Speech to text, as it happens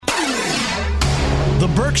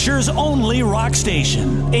Berkshire's only rock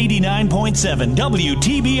station. 89.7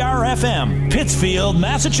 WTBR-FM, Pittsfield,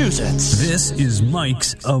 Massachusetts. This is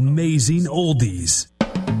Mike's Amazing Oldies.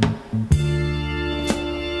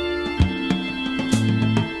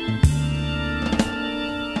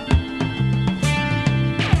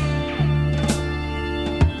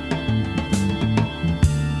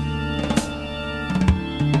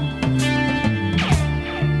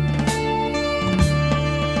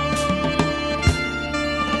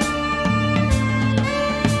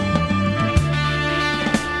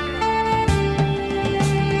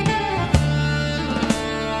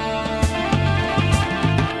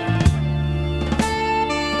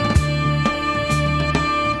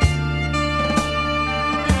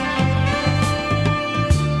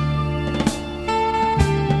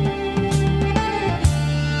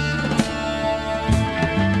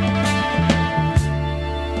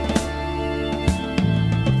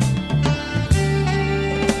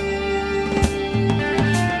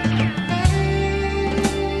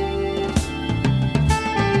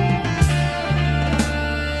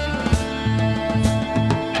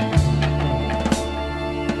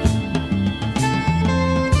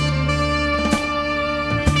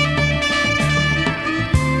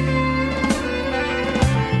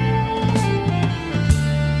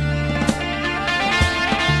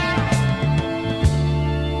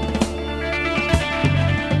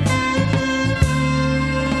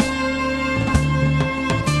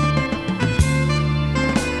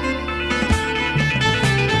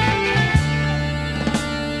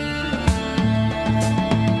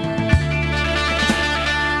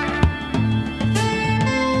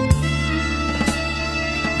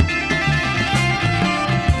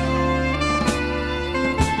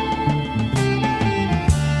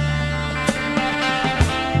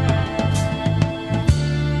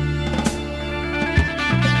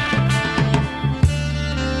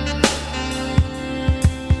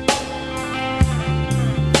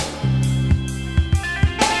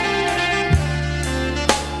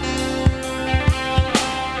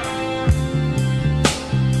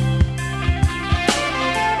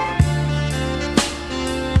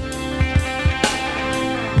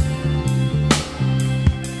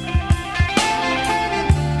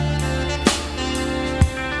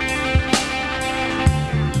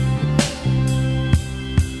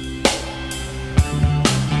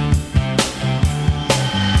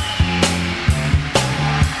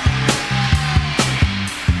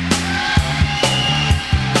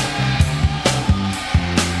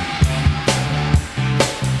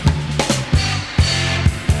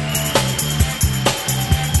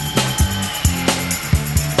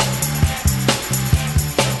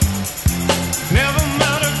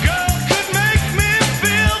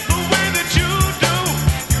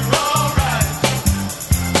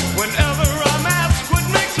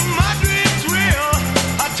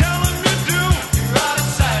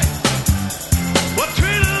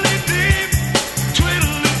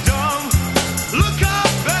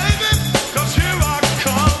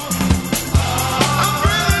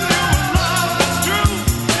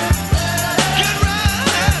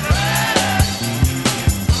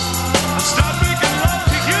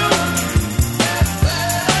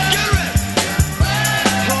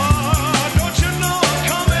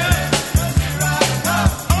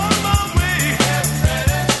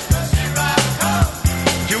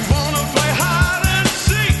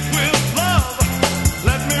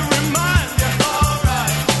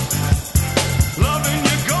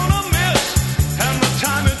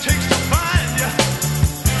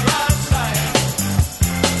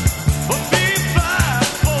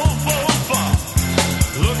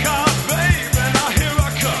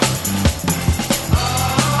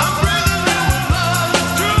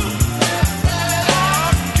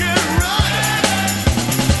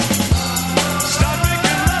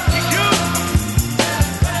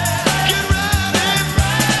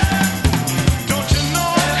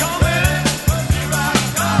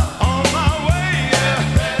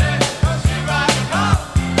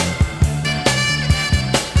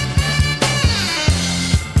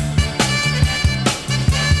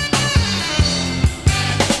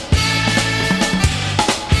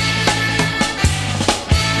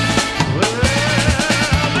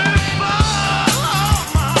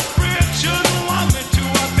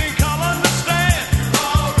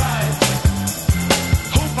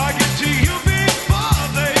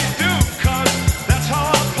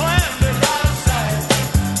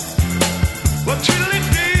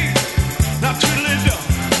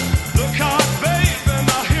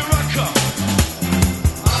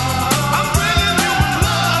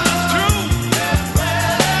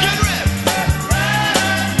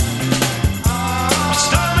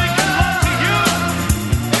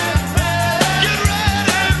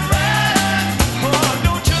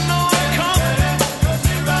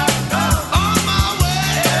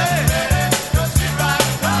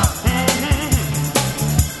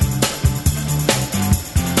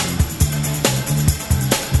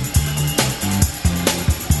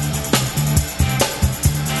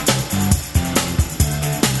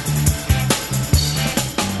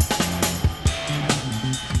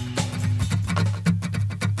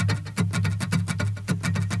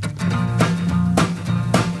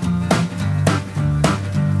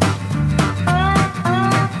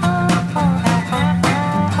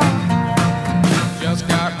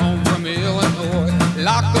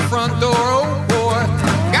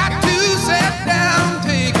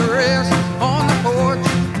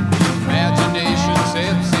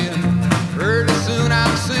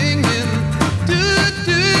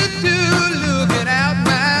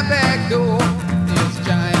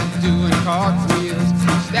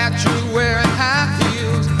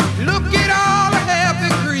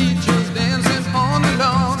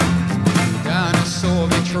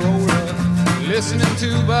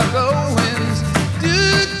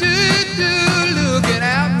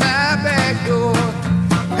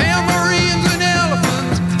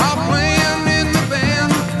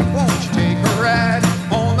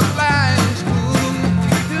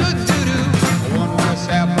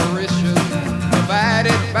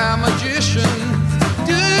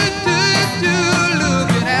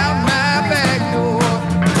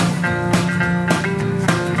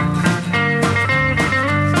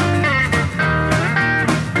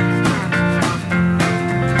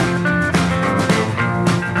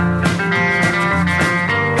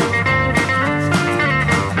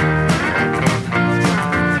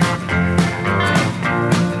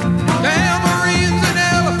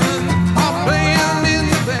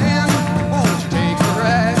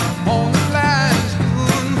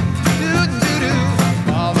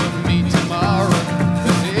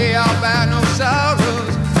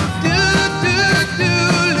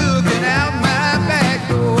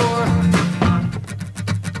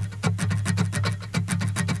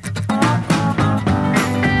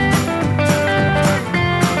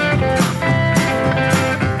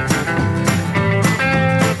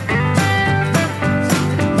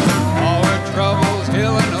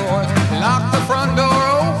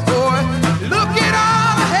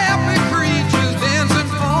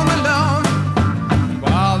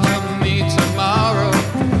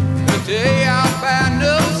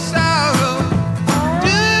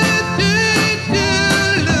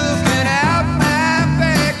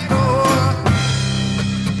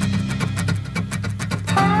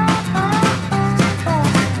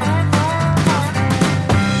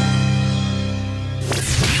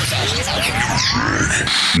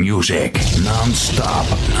 music, non-stop,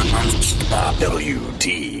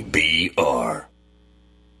 WTBR.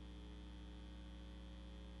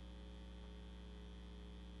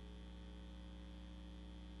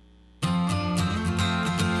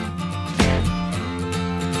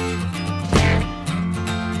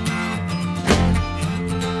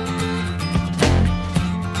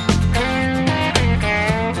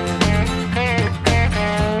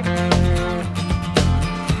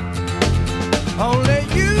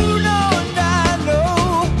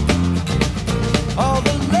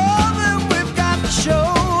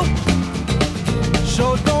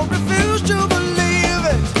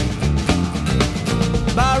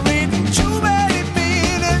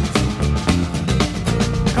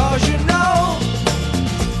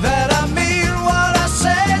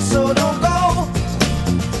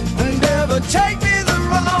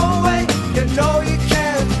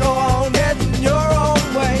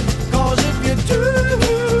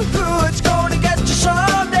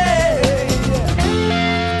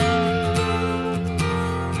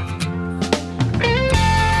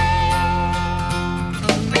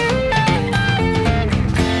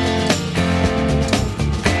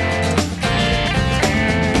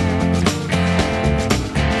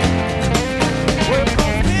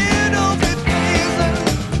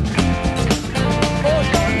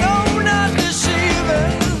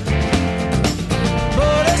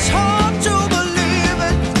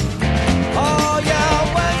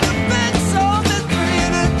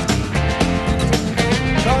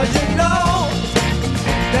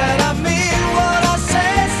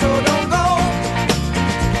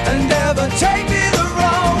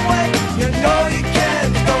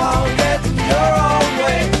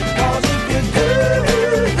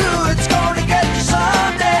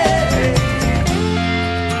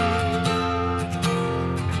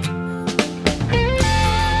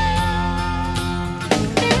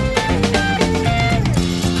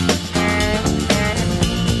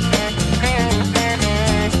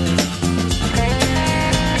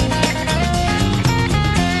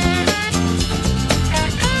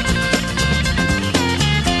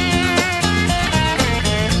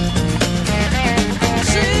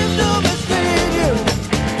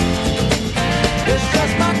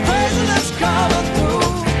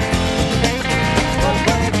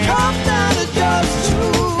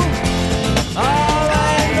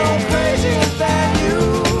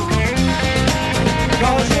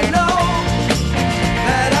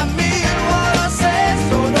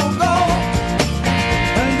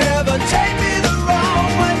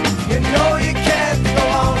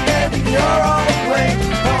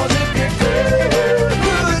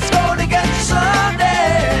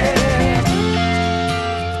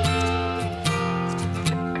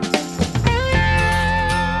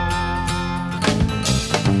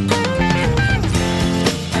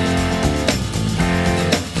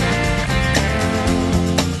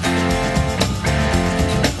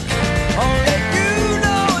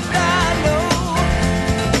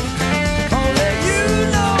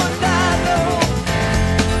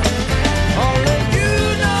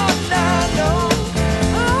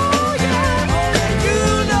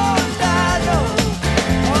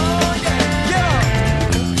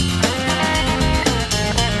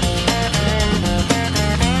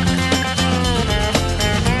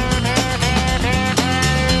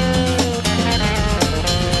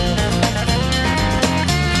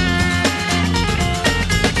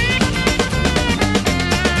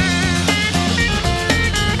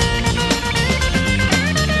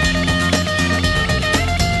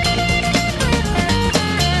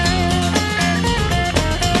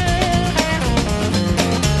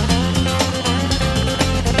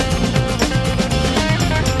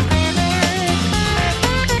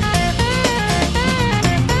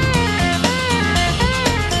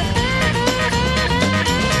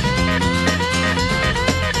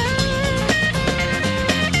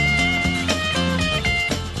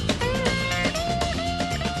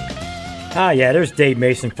 Yeah, there's Dave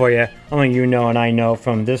Mason for you. Only you know and I know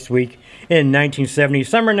from this week in 1970.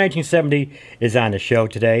 Summer 1970 is on the show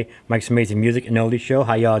today. Mike's Amazing Music and Oldie Show.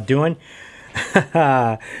 How y'all doing?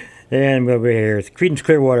 And over here, it's Creedence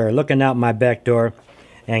Clearwater, Looking Out My Back Door.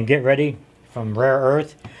 And get ready from Rare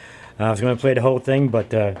Earth. I was going to play the whole thing, but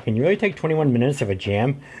can you really take 21 minutes of a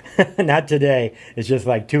jam? Not today. It's just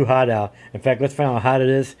like too hot out. In fact, let's find out how hot it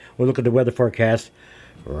is. We'll look at the weather forecast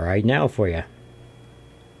right now for you.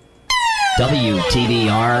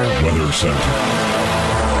 WTBR Weather Center.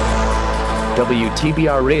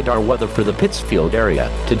 WTBR radar weather for the Pittsfield area.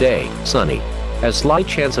 Today, sunny. A slight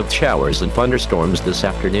chance of showers and thunderstorms this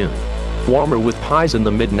afternoon. Warmer with highs in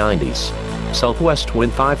the mid-90s. Southwest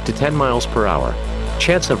wind 5 to 10 miles per hour.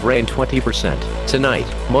 Chance of rain 20%. Tonight,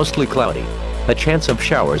 mostly cloudy. A chance of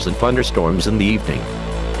showers and thunderstorms in the evening.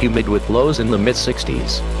 Humid with lows in the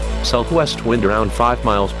mid-60s. Southwest wind around 5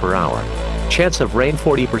 miles per hour. Chance of rain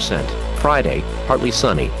 40%. Friday, partly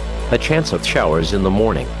sunny. A chance of showers in the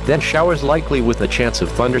morning, then showers likely with a chance of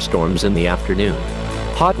thunderstorms in the afternoon.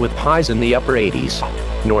 Hot with highs in the upper 80s.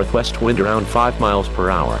 Northwest wind around 5 miles per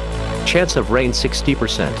hour. Chance of rain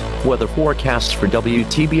 60%. Weather forecasts for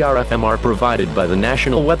WTBR-FM are provided by the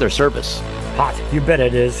National Weather Service. Hot, you bet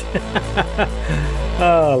it is.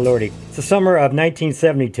 Oh, Lordy. It's the summer of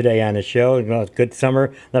 1970 today on the show. You know, it's a good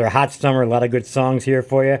summer, another hot summer, a lot of good songs here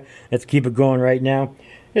for you. Let's keep it going right now.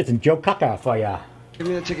 It's Joe Cocker for you. Give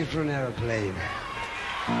me a ticket for an airplane.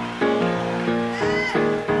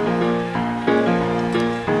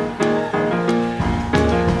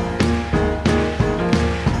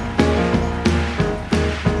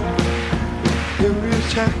 Give me a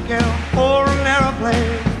ticket for an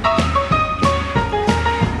airplane.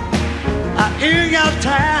 I ain't got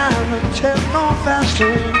time to take no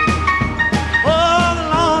faster. Oh, the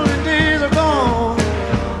lonely days are gone.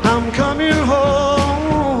 I'm coming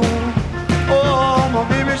home. Oh, my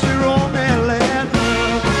baby, she wrote me a letter.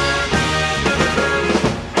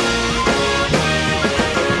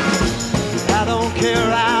 I don't care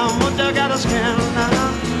how much I gotta spend now.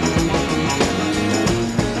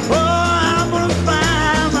 Oh, I'm gonna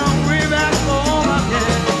find my way back home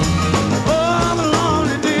again. Oh, the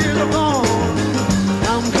lonely days are gone.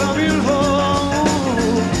 I'm coming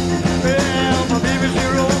home. Yeah, my baby, she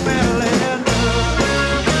wrote me a letter.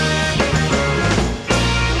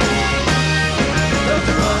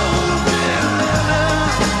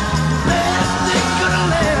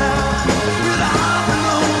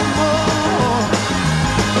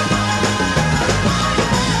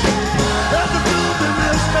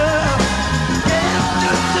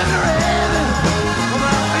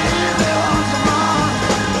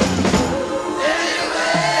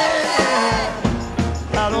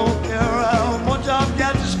 I don't care how much I've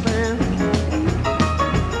got to spend.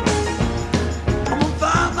 I'm gonna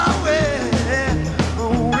find my way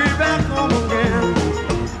back home again.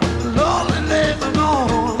 The lonely days are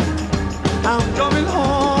gone. I'm coming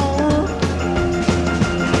home.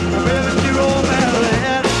 Baby, she wrote me a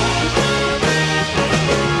letter.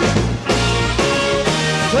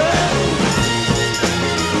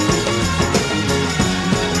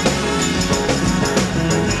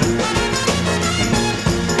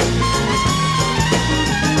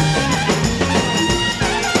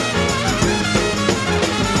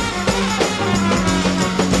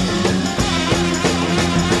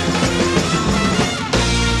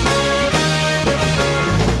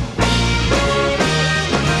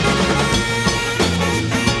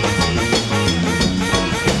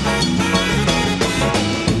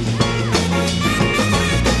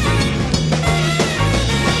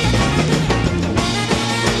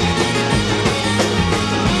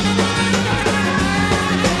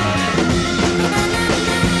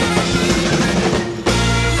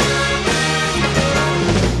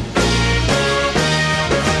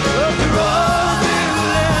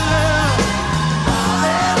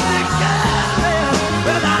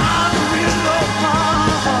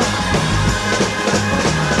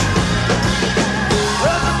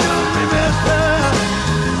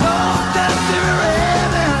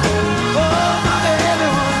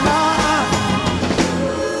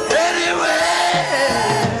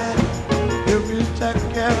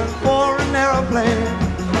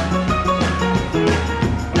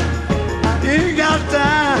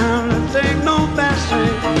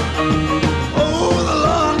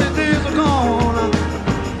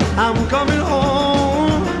 I'm coming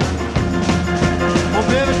home. Oh,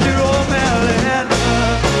 baby, she wrote me a letter.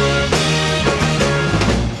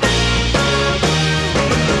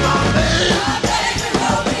 My baby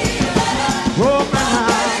wrote me a letter. Wrote me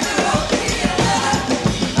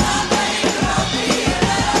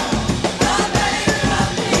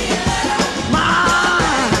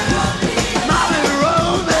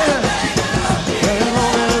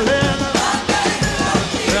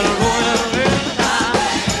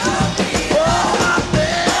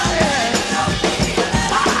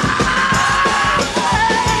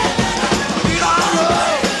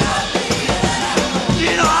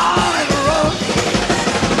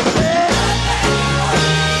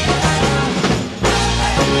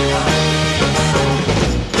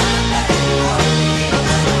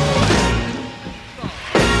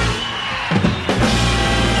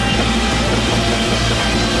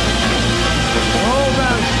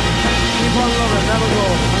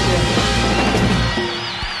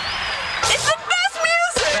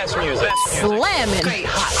Slamming.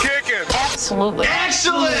 Absolutely.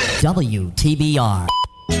 Excellent! WTBR.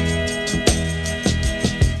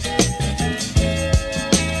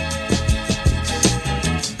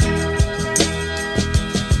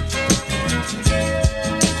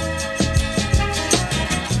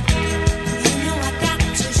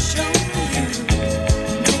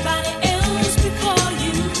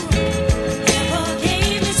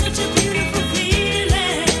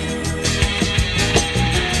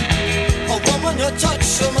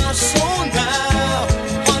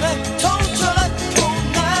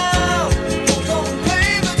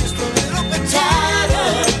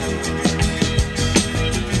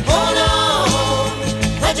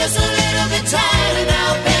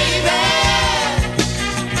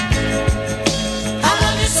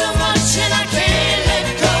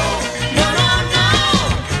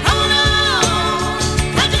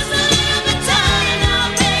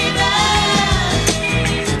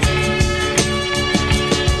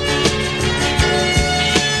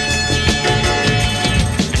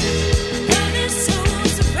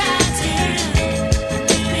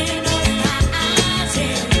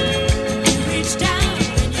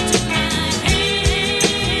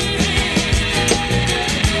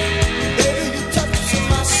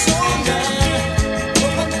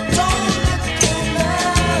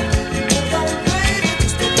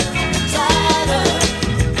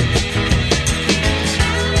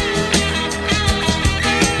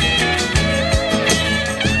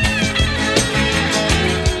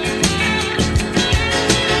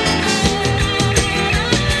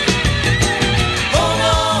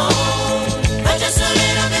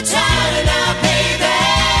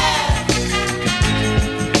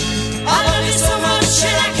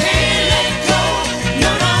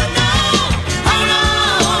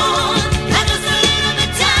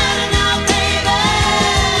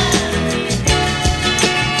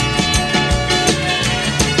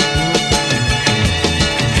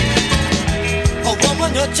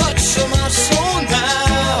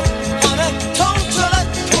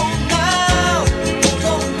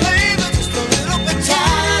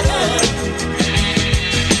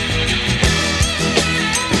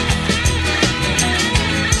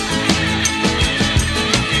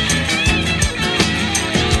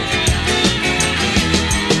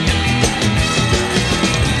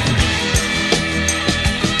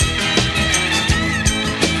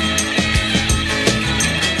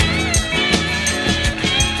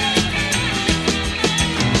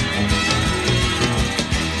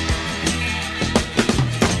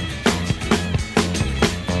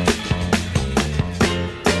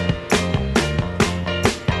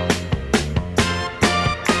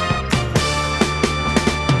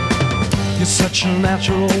 such a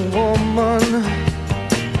natural woman,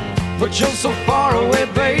 but you're so far away,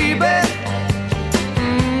 baby.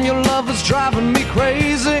 Your love is driving me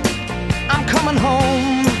crazy. I'm coming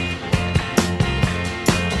home.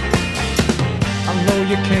 I know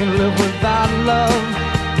you can't live without love.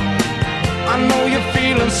 I know you're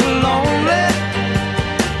feeling so lonely.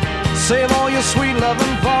 Save all your sweet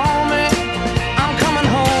loving for me. I'm coming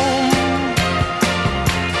home.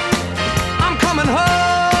 I'm coming home.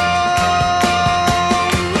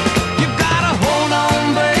 You gotta hold on,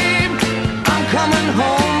 babe. I'm coming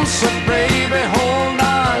home. So baby, hold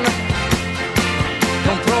on.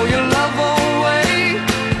 Don't throw your love away.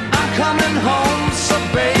 I'm coming home. So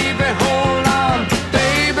baby, hold on.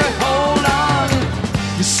 Baby, hold on.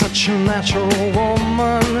 You're such a natural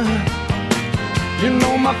woman. You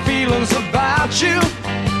know my feelings about you.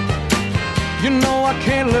 You know I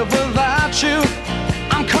can't live without you.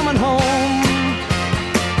 I'm coming home.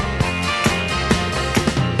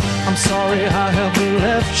 I'm sorry I haven't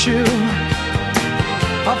left you.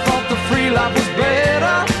 I thought the free life was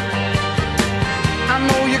better. I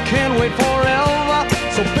know you can't wait forever.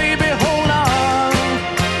 So baby, hold on.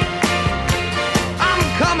 I'm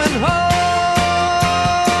coming home.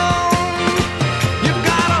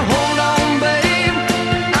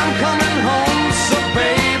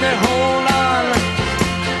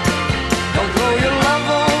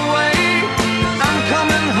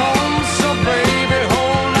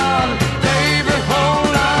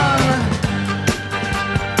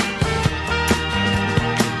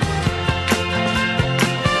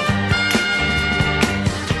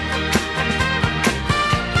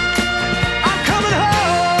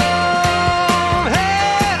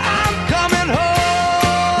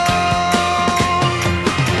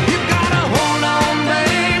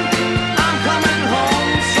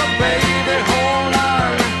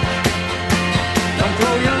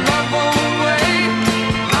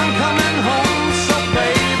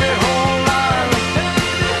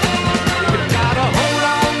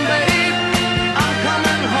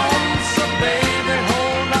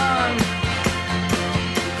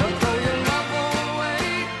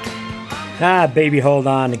 Baby Hold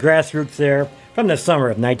On, the Grassroots there from the summer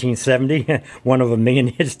of 1970. One of a million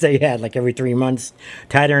hits they had like every 3 months.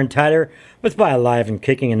 Tighter and Tighter was by Alive and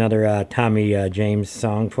Kicking, another Tommy James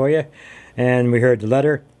song for you. And we heard The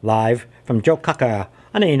Letter live from Joe Cocker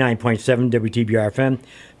on 89.7 WTBR FM.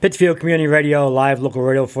 Pittsfield Community Radio, live local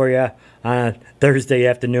radio for you on a Thursday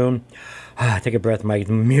afternoon. Take a breath, Mike.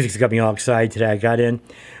 The music's got me all excited today. I got in.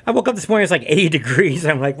 I woke up this morning, it's like 80 degrees.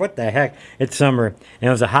 I'm like, what the heck? It's summer. And it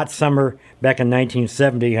was a hot summer back in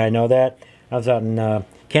 1970. I know that. I was out in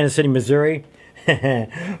Kansas City, Missouri,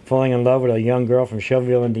 falling in love with a young girl from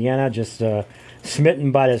Shelbyville, Indiana, just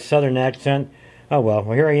smitten by the southern accent. Oh, well,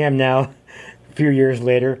 here I am now, a few years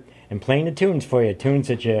later, and playing the tunes for you, tunes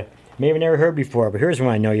that you may have never heard before. But here's one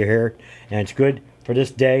I know you heard, and it's good for this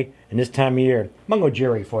day and this time of year. Mungo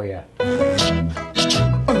Jerry for you.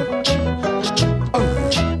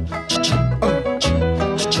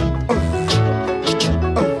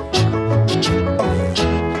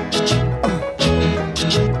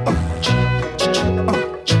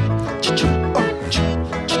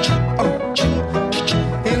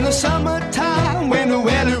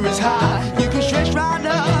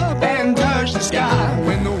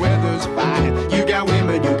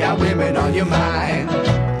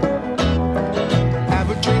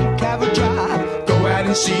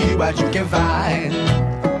 See what you can find.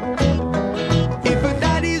 If a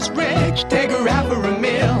daddy's rich, take her out for a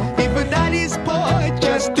meal. If a daddy's poor,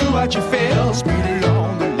 just do what you feel. Speed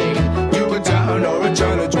along the lane, you can turn or a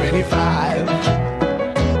turn of 25.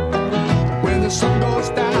 When the sun goes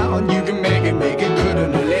down, you can make it good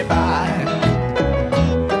and live by.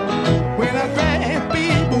 When I grab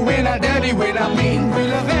people, when I dirty, when I mean, we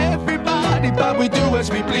love everybody, but we do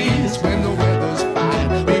as we please. When the weather's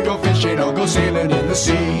fine, we go fishing or go sailing in the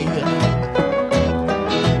sea.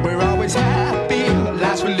 We're always happy,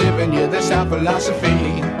 last we're living, yeah, that's our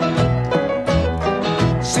philosophy.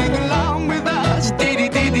 Sing along with us,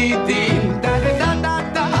 dee-dee-dee-dee-dee,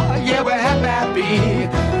 da-da-da-da-da, yeah, we're happy,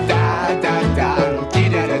 da-da-da,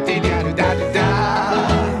 dee-da-da-dee-da-da-da-da.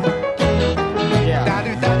 Yeah.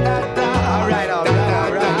 Da-da-da-da-da, all right, all right,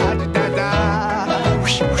 all right, da-da-da,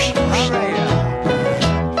 whoosh, whoosh, all right.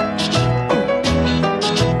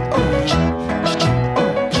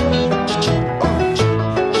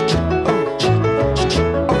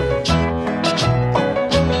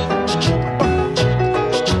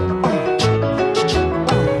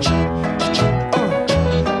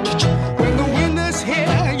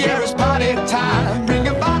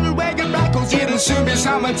 Soon be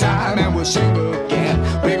summertime and we'll sing again.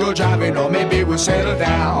 We go driving or maybe we'll settle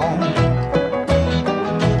down.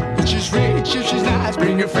 If she's rich, if she's nice,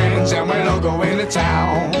 bring your friends and we'll all go into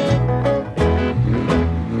town.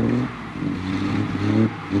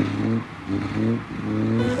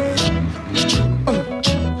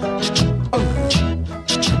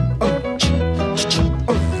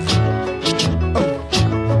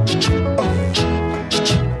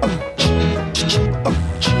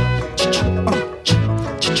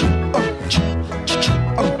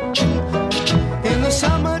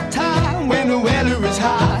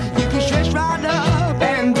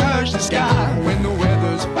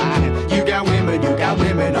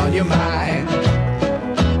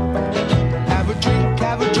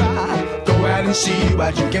 See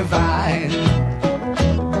what you can find.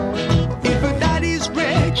 If a daddy's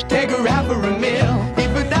rich, take her out for a meal.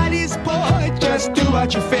 If a daddy's poor, just do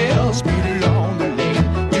what you feel. Speed along the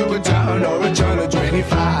lane, you can turn or a turn of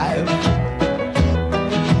 25.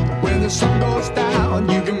 When the sun goes down,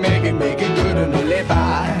 you can make it good and live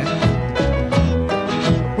by.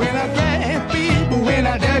 When I grab people, when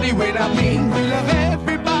I dirty, when I mean, we love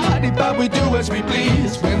everybody, but we do as we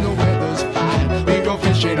please. When the weather's fine, we go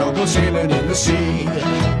fishing or go sailing in the sea.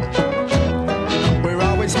 We're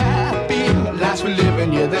always happy, last we're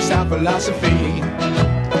living, yeah, that's our philosophy.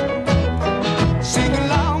 Sing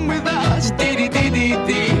along with us,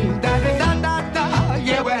 dee-dee-dee-dee-dee, da-da-da-da-da,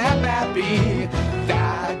 yeah, we're happy,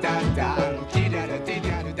 da-da-da,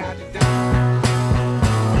 dee-da-da-dee-da-da-da-da.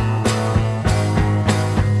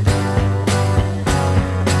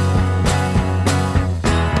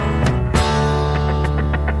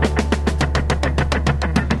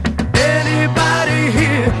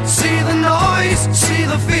 See the noise, see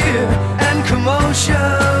the fear and commotion.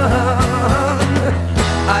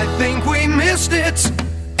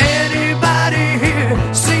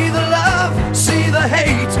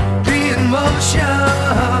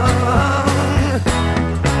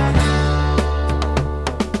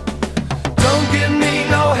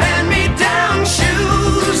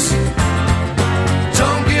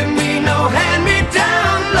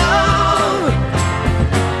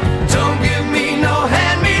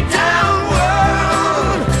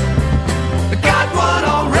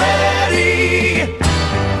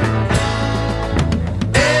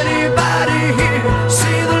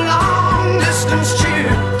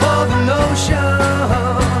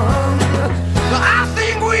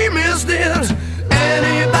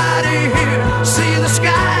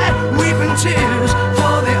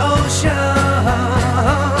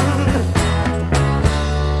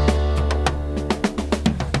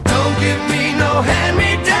 no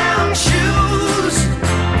hand-me-down shoes.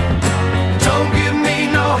 Don't give me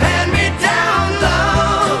no hand-me-down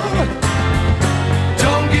love.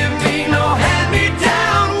 Don't give me no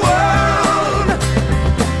hand-me-down world.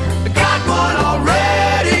 I got one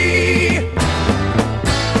already.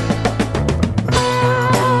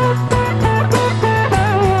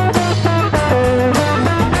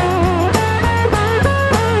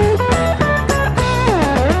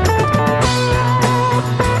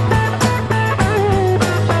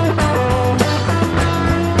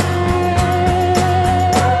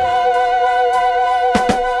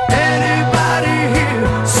 Anybody here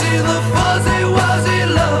see the fuzzy wuzzy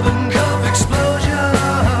loving cup explosion?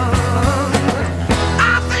 I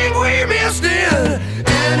think we missed it.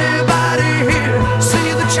 Anybody here see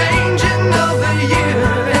the changing of the year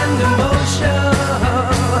and emotion?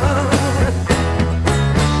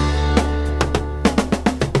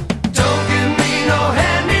 Don't give me no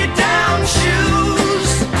hand-me-down shoes.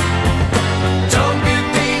 Don't give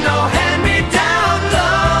me no hand-me-down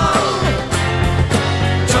love.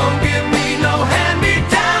 Don't give me no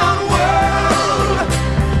hand-me-down world.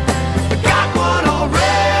 I got one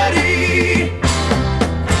already.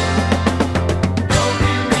 Don't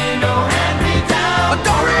give me no hand-me-down. I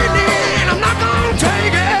don't really need it, I'm not gonna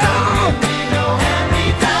take it. Don't give me no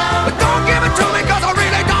hand-me-down. Don't give it to me 'cause I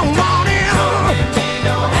really don't want it. Don't give me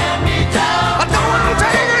no hand-me-down. I don't wanna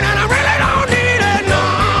take it and I really don't need it, no.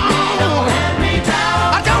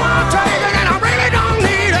 I don't wanna take it and I really don't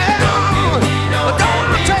need it. I don't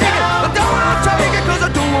wanna take it, I don't wanna take it 'cause I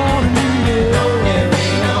don't wanna need it.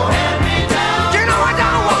 You know I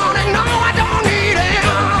don't want it, no, I don't need it.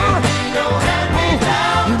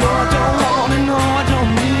 You know I don't want it, no, I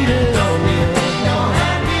don't need it.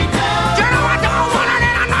 You know I don't want it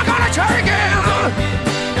and I'm not gonna take it.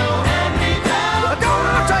 I don't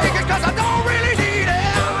wanna take it 'cause I don't really need it.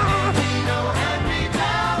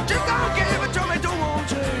 Just don't give it to me, don't want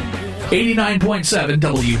to take it. 89.7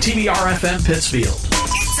 WTBR FM Pittsfield.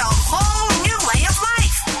 It's a whole new way of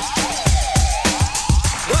life.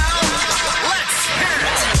 Well, let's hear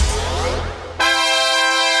it.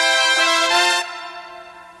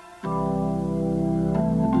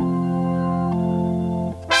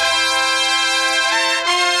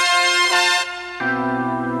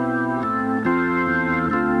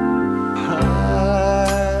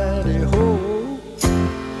 Hidey-ho,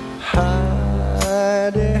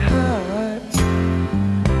 hidey-hide.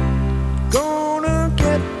 Gonna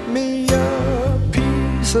get me a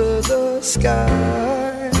piece of the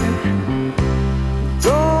sky.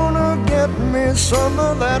 Gonna get me some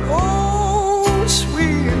of that old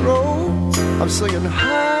sweet roll. I'm singing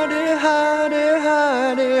hidey, hidey,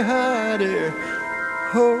 hidey, hidey,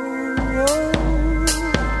 ho.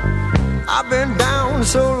 I've been down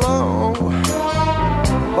so long,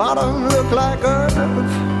 bottom look like earth.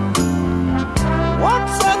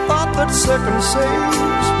 Once I thought that second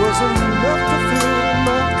saves was enough to fill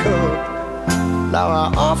my cup. Now I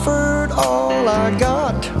offered all I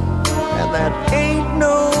got, and that ain't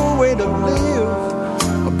no way to live.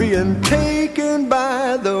 Being taken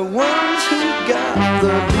by the ones who got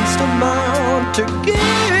the least amount to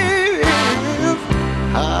give.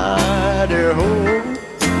 Hidey-ho,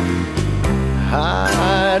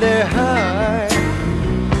 hidey-hide.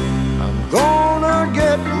 I'm gonna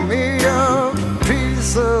get me a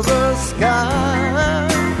piece of the sky.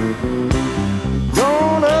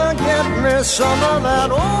 Gonna get me some of that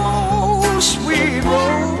old sweet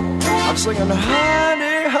roll. I'm singing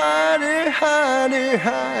hidey, hidey, hidey,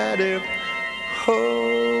 hidey, ho.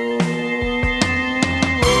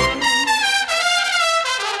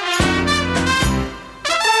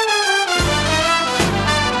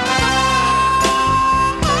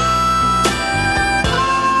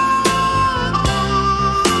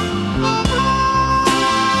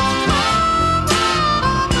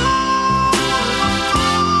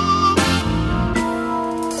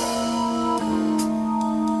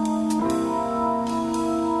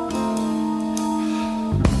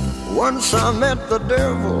 Once I met the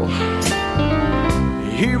devil,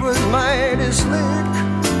 he was mighty slick.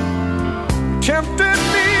 Tempted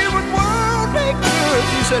me with worldly goods.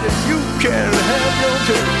 He said, if you can have your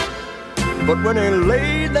pick. But when he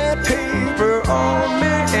laid that paper on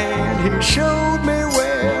me and he showed me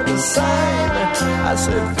where to sign, I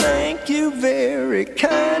said, thank you very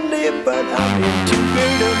kindly, but I'm in too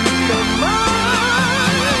great a need of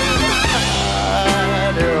mine.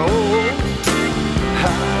 Hidey-ho,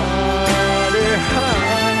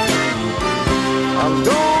 hidey-hide. I'm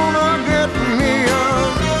gonna get me a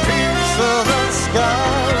piece of the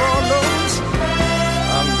sky, Lord knows.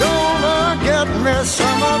 I'm gonna get me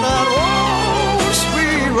some of that old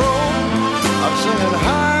sweet roll. I'm singing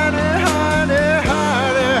Heidi, Heidi,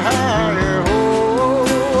 Heidi, Heidi, ho.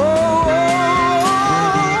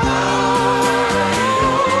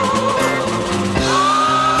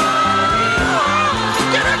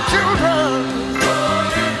 Get it, children.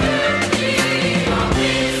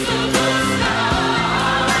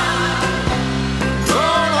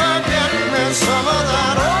 Gonna get me some of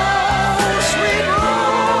that old sweet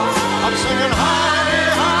roll. I'm singing Heidi,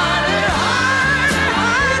 Heidi, Heidi,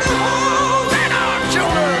 Heidi, ho. Get out,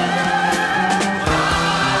 children.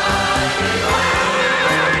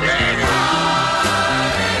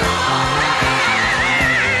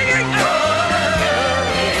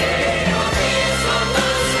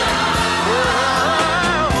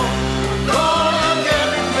 Gonna get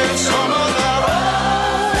me some of that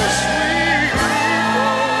old sweet roll.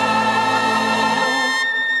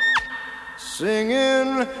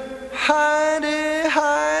 Singing Heidi,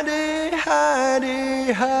 Heidi, Heidi,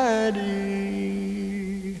 Heidi,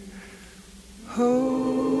 ho.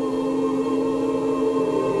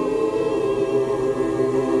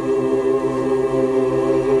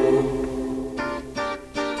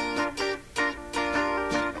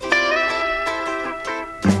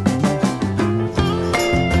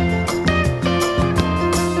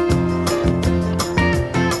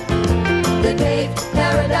 The Dave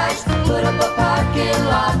Paradise put up a parking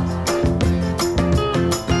lot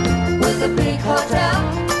with a big hotel,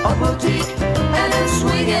 a boutique, and a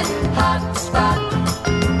swinging hot spot.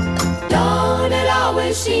 Don't it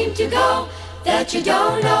always seem to go that you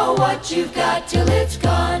don't know what you've got till it's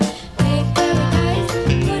gone? Dave Paradise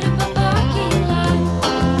put up a parking lot.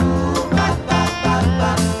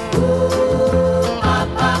 Ooh, pop,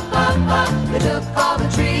 pop, pop, pop. They took all the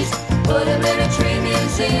trees, put them in a tree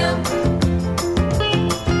museum.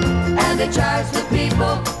 And they charge the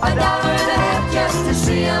people $1.50 just to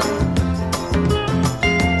see them.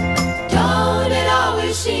 Don't it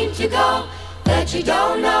always seem to go that you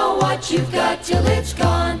don't know what you've got till it's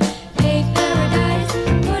gone? Dave Paradise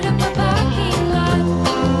put up a parking lot.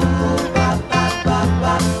 Pop, pop, pop,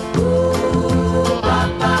 pop. Ooh, pop,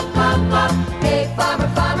 pop, pop, pop. Hey, farmer,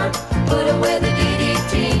 farmer, put away the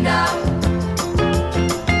DDT now.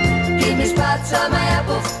 Give me spots on my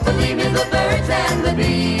apples, believe me, the birds and the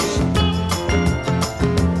bees.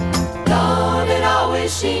 Don't it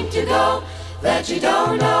always seem to go that you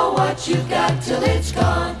don't know what you've got till it's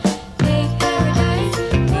gone? Dave Paradise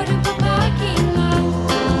put up a parking lot.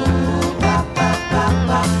 Pop, pop, pop,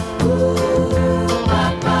 pop. Ooh,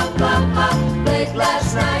 pop, pop, pop, pop. Late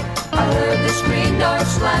last night I heard the screen door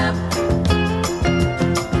slam,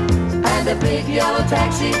 and the big yellow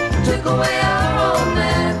taxi took away our old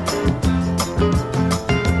man.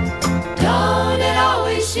 Don't it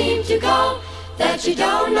always seem to go that you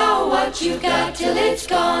don't know what you've got till it's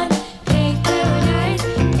gone? Dave Paradise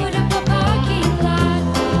put up a parking lot.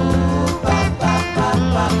 Pop, pop, pop,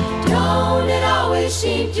 pop. Don't it always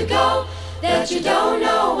seem to go that you don't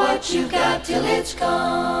know what you've got till it's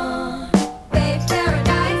gone? Dave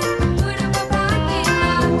Paradise put up a parking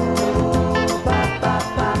lot. Pop, pop,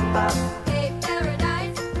 pop, pop. Dave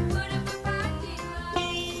Paradise put up a parking lot.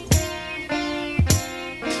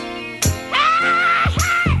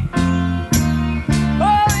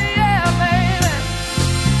 Oh yeah, baby.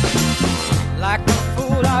 Like a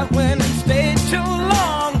fool, I went and stayed too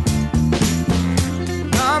long.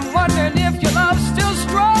 I'm wondering if your love's still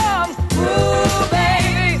strong. Ooh,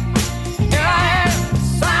 baby, here I am,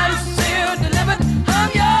 signed, sealed, delivered.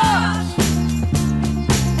 I'm yours.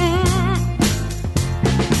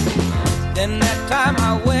 Then that time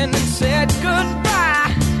I went and said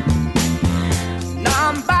goodbye. Now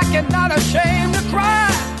I'm back and not ashamed to cry.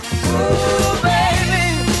 Ooh, baby,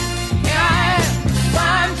 here I am,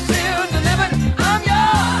 signed, sealed, delivered. I'm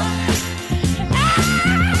yours.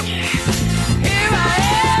 Here I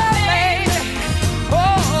am, baby.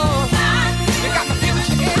 Oh, you got my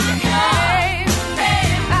future in your hands.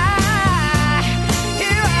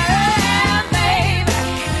 Here I am, baby.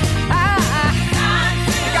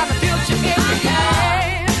 You got my future in your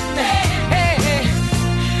hands. Hey,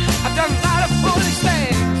 I've done a lot of foolish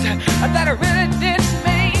things that I really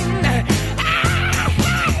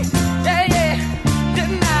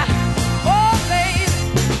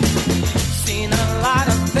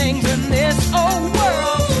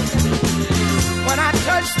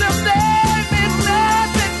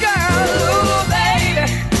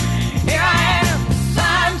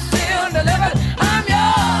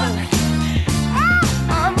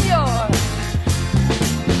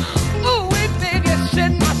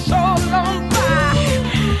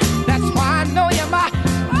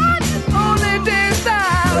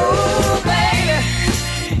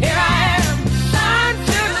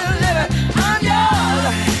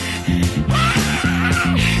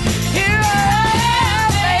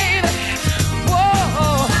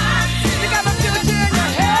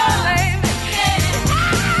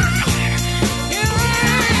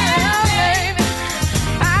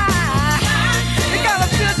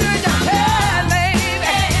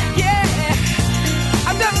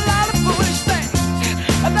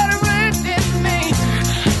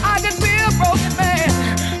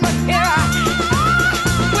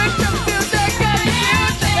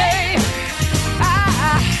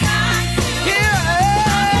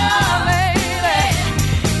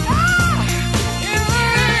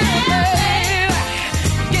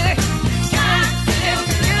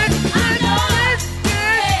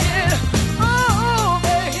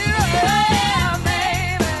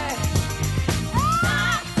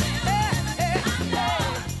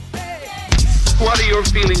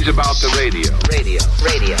feelings about the radio. Radio.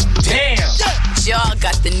 Damn! Y'all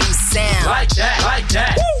got the new sound. Like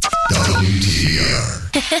that.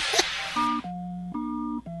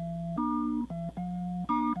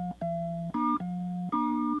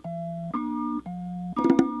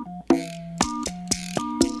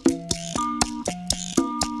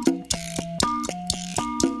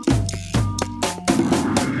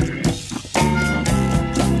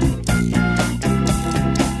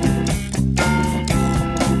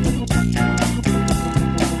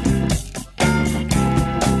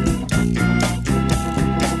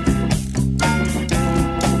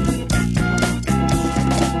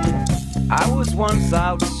 I was once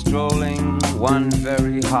out strolling one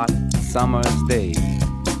very hot summer's day,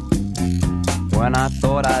 when I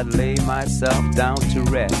thought I'd lay myself down to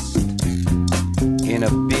rest in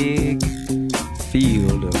a big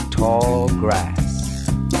field of tall grass.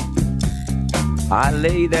 I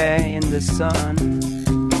lay there in the sun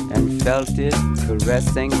and felt it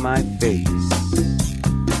caressing my face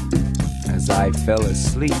as I fell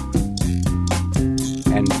asleep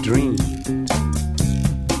and dreamed.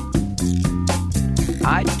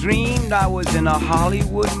 I dreamed I was in a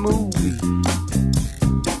Hollywood movie,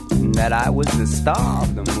 and that I was the star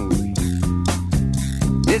of the movie.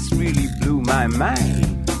 This really blew my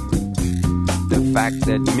mind. The fact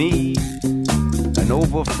that me, an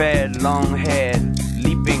overfed, long-haired,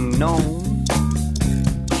 leaping gnome,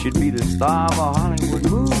 should be the star of a Hollywood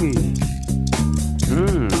movie.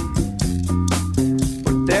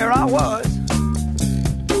 But there I was.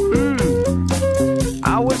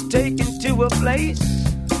 I was taken to a place,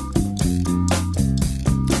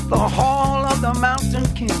 the Hall of the Mountain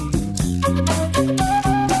King.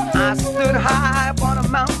 I stood high upon a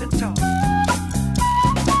mountain top,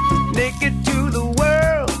 naked to the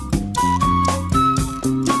world,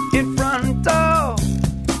 in front of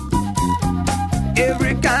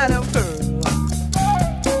every kind of girl.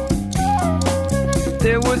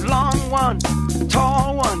 There was long ones,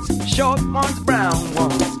 tall ones, short ones, brown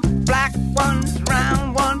ones, black ones,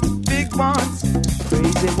 round ones, big ones,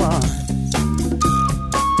 crazy ones.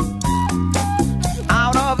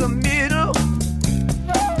 Out of the middle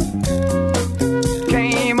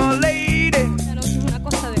came a lady.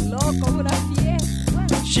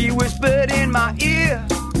 She whispered in my ear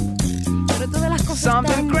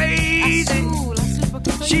something crazy.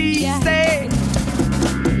 She said,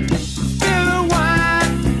 "Still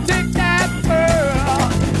wine, take that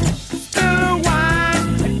pearl. Still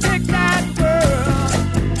wine, take that pearl.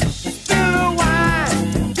 Still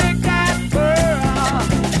wine, take that pearl.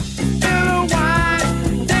 Still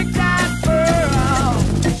wine, take that pearl."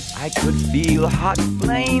 I could feel hot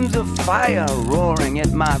flames of fire roaring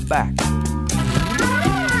at my back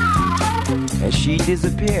as she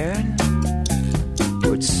disappeared,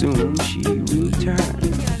 but soon she returned.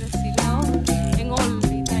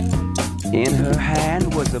 In her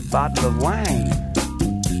hand was a bottle of wine,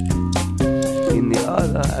 in the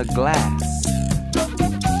other a glass.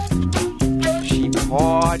 She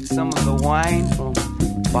poured some of the wine from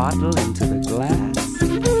the bottle into the glass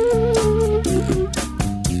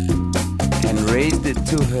and raised it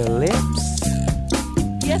to her lips.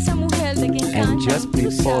 And just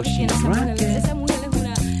before she drank it,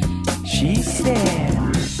 she said,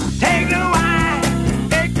 "Take the wine,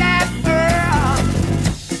 take that pearl.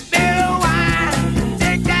 Still wine,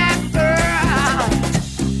 take that pearl.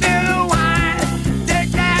 Still wine,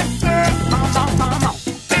 take that pearl. Come on.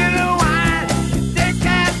 Still wine, take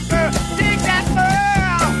that pearl, take that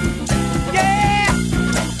pearl. Yeah,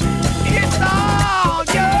 it's all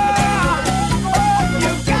yours. All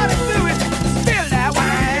you gotta do is spill that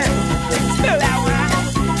wine, spill that wine.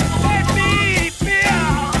 Let me feel,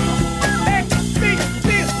 let me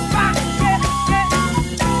feel my head.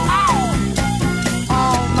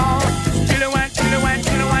 Oh, more. Spill the wine, spill the wine,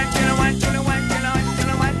 spill the wine, spill the wine, spill the wine, spill the wine, spill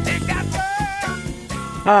the wine. Take that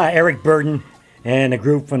pearl. Eric Burden and a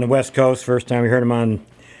group from the West Coast. First time we heard him on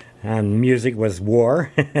music was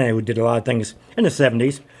War, who did a lot of things in the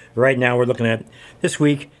 70s. Right now we're looking at this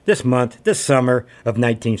week, this month, this summer of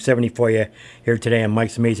 1970 for you here today on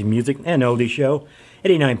Mike's Amazing Music and Oldie Show.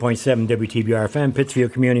 89.7 WTBR FM,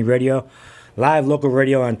 Pittsfield Community Radio. Live local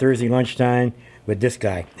radio on Thursday lunchtime with this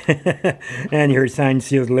guy. And you heard Signed,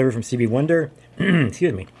 Sealed, Delivered from CB Wonder.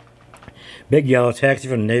 Excuse me. Big Yellow Taxi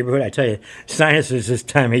from the neighborhood. I tell you, sinuses this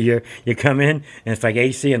time of year. You come in, and it's like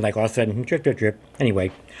AC, and like all of a sudden, drip, drip, drip.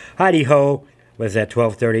 Anyway, Heidi Ho was at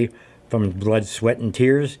 12:30 from Blood, Sweat, and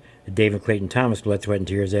Tears. The David Clayton Thomas Blood, Sweat, and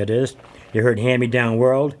Tears, that is. You heard Hand Me Down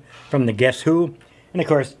World from the Guess Who. And, of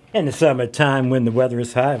course, in the summertime when the weather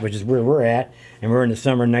is hot, which is where we're at, and we're in the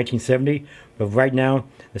summer of 1970, But right now,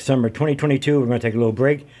 the summer of 2022, we're going to take a little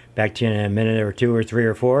break. Back to you in a minute or two or three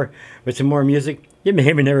or four with some more music you may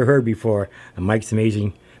have never heard before on Mike's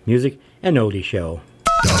Amazing Music and Oldie Show.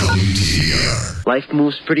 WTBR. Life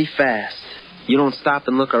moves pretty fast. You don't stop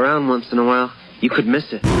and look around once in a while, you could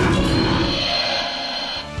miss it.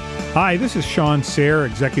 Hi, this is Sean Sayre,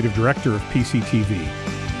 Executive Director of PCTV.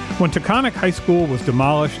 When Taconic High School was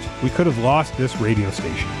demolished, we could have lost this radio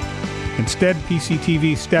station. Instead,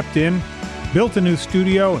 PCTV stepped in, built a new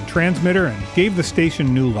studio and transmitter, and gave the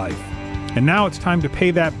station new life. And now it's time to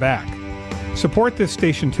pay that back. Support this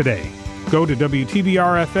station today. Go to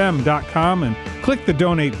WTBRFM.com and click the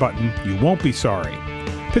donate button. You won't be sorry.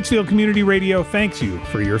 Pittsfield Community Radio thanks you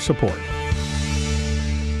for your support.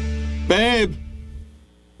 Babe!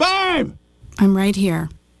 Babe! I'm right here.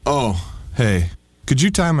 Oh, hey. Could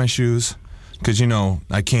you tie my shoes? Because,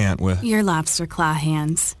 I can't with... Your lobster claw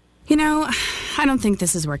hands. I don't think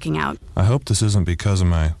this is working out. I hope this isn't because of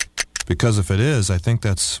my... Because if it is, I think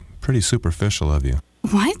that's pretty superficial of you.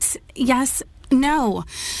 What? Yes. No.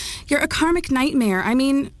 You're a karmic nightmare. I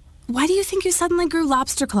mean, why do you think you suddenly grew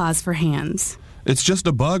lobster claws for hands? It's just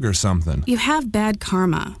a bug or something. You have bad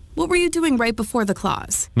karma. What were you doing right before the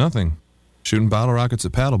claws? Nothing. Shooting bottle rockets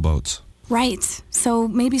at paddle boats. Right. So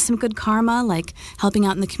maybe some good karma, like helping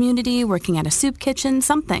out in the community, working at a soup kitchen,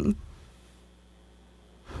 something.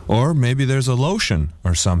 Or maybe there's a lotion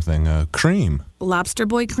or something, a cream. Lobster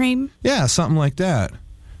boy cream? Yeah, something like that.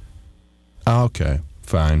 Okay,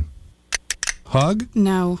 fine. Hug?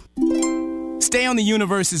 No. Stay on the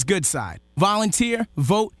universe's good side. Volunteer,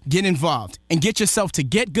 vote, get involved, and get yourself to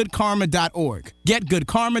getgoodkarma.org.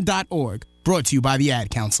 Getgoodkarma.org. Brought to you by the Ad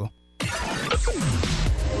Council.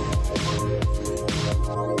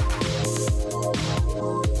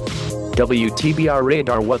 WTBR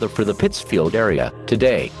radar weather for the Pittsfield area.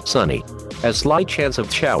 Today, sunny. A slight chance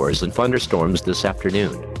of showers and thunderstorms this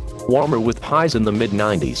afternoon. Warmer with highs in the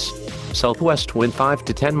mid-90s. Southwest wind 5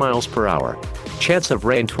 to 10 miles per hour. Chance of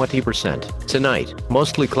rain 20%. Tonight,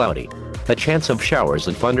 mostly cloudy. A chance of showers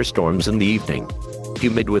and thunderstorms in the evening.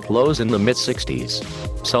 Humid with lows in the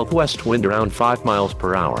mid-60s. Southwest wind around 5 miles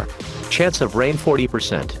per hour. Chance of rain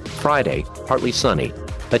 40%. Friday, partly sunny.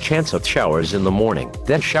 A chance of showers in the morning,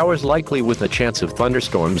 then showers likely with a chance of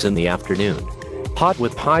thunderstorms in the afternoon. Hot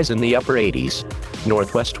with highs in the upper 80s.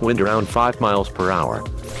 Northwest wind around 5 miles per hour.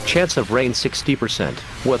 Chance of rain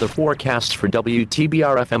 60%. Weather forecasts for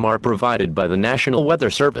WTBR-FM are provided by the National Weather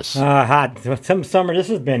Service. Hot. Some summer this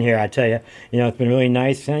has been here, I tell you. It's been really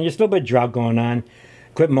nice. And just a little bit of drought going on.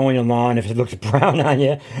 Quit mowing your lawn. If it looks brown on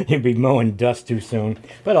you, you'll be mowing dust too soon.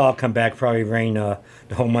 But it'll all come back, probably rain the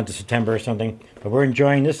whole month of September or something. But we're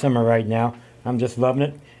enjoying this summer right now. I'm just loving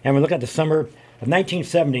it. And we're looking at the summer of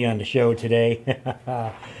 1970 on the show today.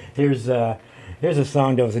 Here's a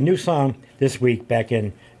song that was a new song this week back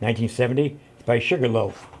in 1970. It's by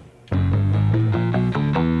Sugarloaf.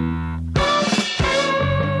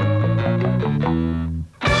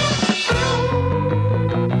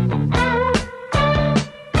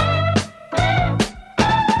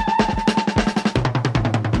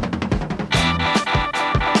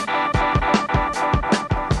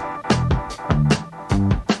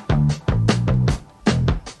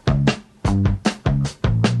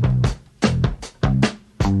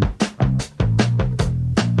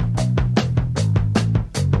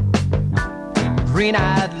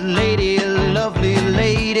 Green-eyed lady, lovely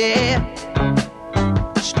lady,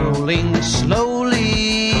 strolling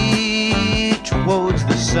slowly towards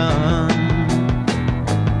the sun.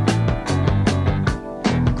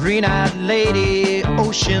 Green-eyed lady,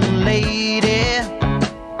 ocean lady,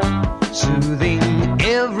 soothing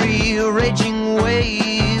every raging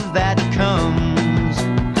wave that comes.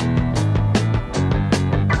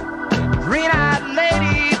 Green-eyed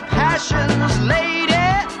lady, passion's lady,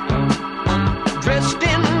 dressed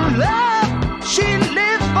in love, she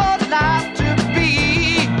lives for life to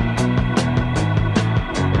be.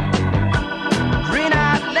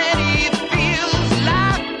 Green-eyed lady feels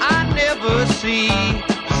like I never see.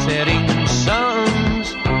 Setting suns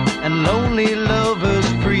and lonely lovers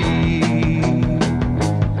free.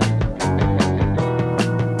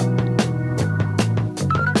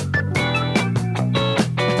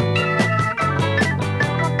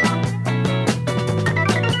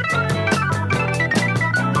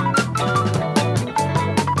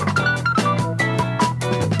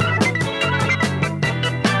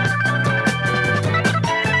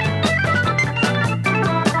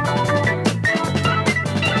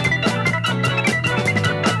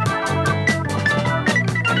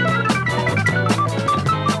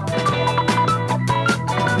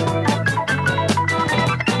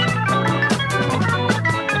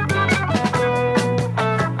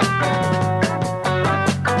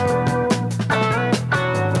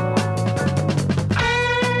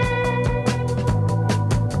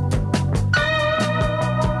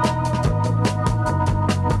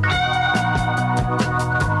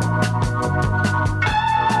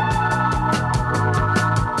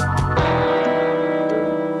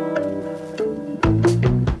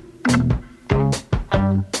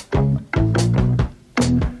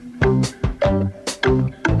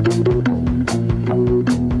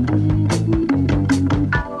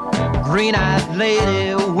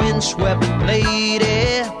 windswept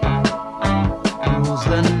lady rules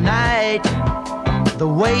the night, the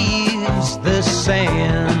waves, the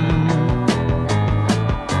sand.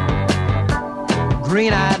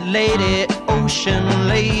 Green-eyed lady, ocean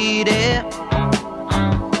lady,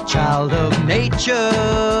 child of nature,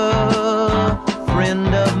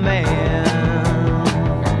 friend of man.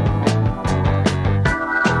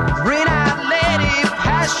 Green-eyed lady,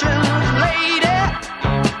 passion lady,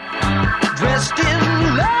 dressed in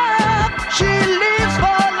love, she lives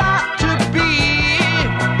for life to be.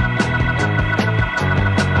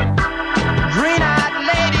 Green-eyed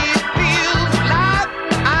lady feels life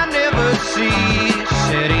I never see,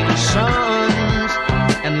 setting suns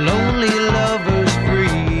and lonely lovers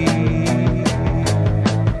free.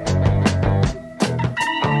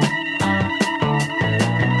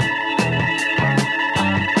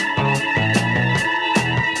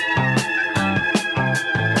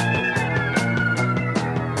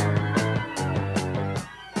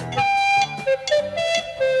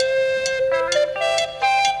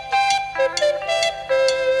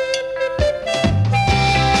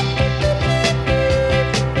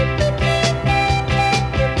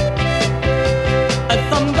 A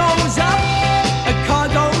thumb goes up, a car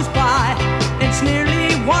goes by. It's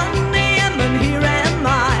nearly 1 a.m. and here am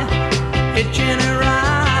I, hitching a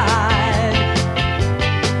ride,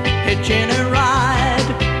 hitching a ride.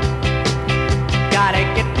 Gotta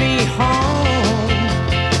get me home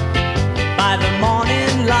by the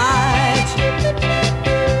morning light.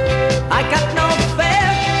 I got no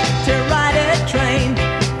fare to ride a train.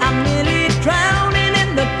 I'm nearly drowning in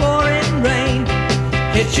the pouring rain,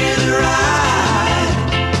 hitching a ride,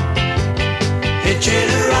 hitching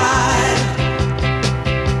a ride.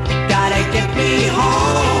 Gotta get me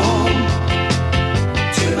home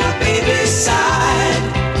to my baby's side.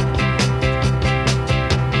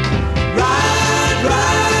 Ride,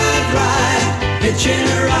 ride, ride, hitching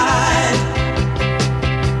a ride.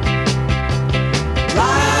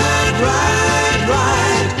 Ride, ride,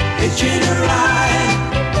 ride, hitching a ride.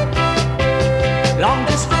 Long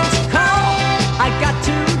distance call I got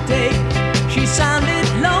today. She sounded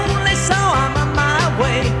lonely, so I'm on my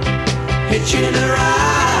way. Hitching a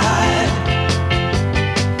ride,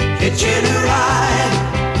 hitching a ride.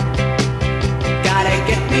 Gotta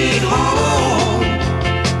get me home,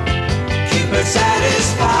 keep her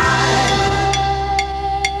satisfied.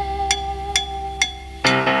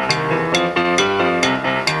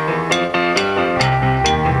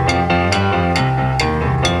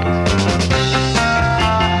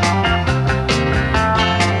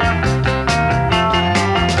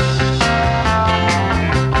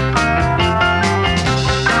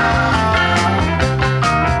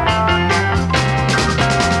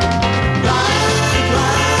 Ride,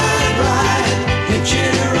 ride, ride,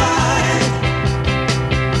 hitching a ride.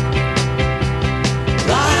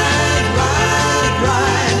 Ride, ride,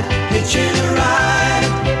 ride, hitching a ride.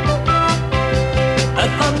 A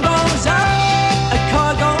thumb goes up, a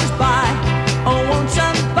car goes by. Oh, won't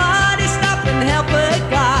somebody stop and help a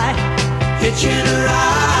guy? Hitching a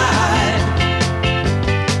ride,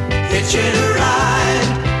 hitching a ride.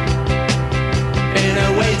 Been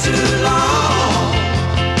away too long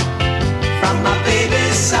from my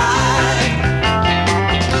baby's side.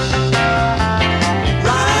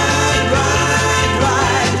 Ride, ride,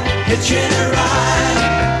 ride, hitching a ride.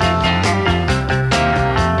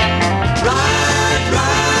 Ride,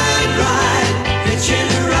 ride, ride, hitching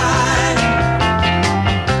a ride.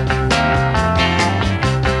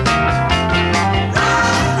 Ride,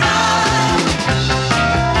 ride, ride, ride.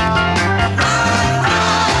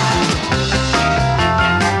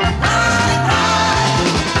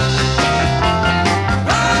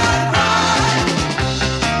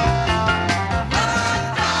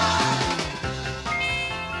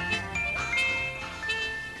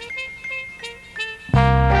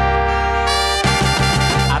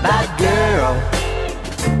 A bad girl.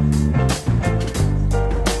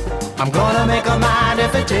 I'm gonna make her mine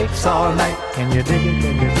if it takes all night. Can you dig it?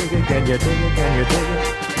 Can you dig it? Can you dig it? Can you dig it?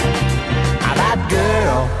 A bad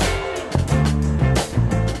girl.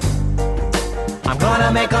 I'm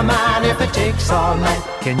gonna make her mine if it takes all night.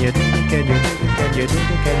 Can you dig it? Can you dig it? Can you dig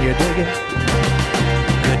it? Can you dig it?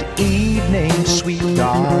 Good evening, sweet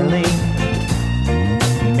darling.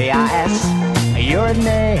 May I ask your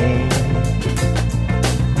name?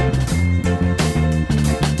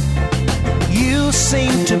 You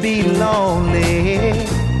seem to be lonely.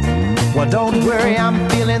 Well, don't worry, I'm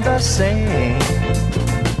feeling the same.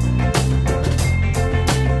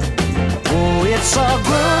 Oh, it's a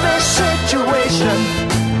groovy situation,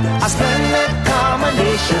 a splendid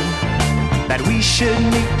combination that we should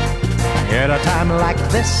meet at a time like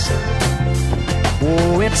this.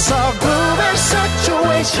 Oh, it's a groovy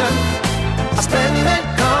situation, a splendid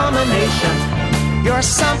combination. You're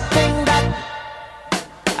something that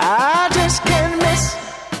I just can't miss.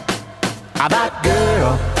 That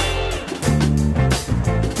girl,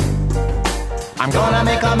 I'm gonna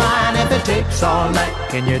make her mine if it takes all night.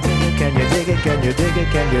 Can you dig it? Can you dig it? Can you dig it?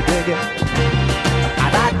 Can you dig it?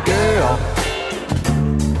 That girl,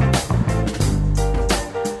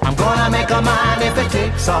 I'm gonna make her mine if it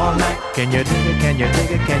takes all night. Can you dig it? Can you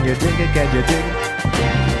dig it? Can you dig it? Can you dig it?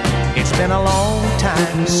 It's been a long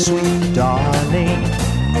time, sweet darling,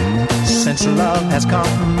 since love has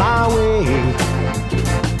come my way.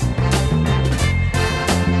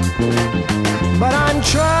 But I'm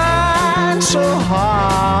trying so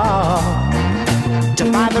hard to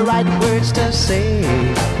find the right words to say.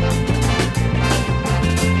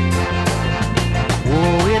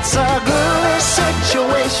 Oh, it's a groovy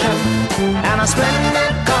situation and a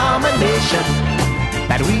splendid combination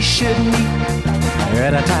that we should meet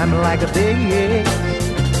at a time like this.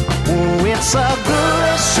 Oh, it's a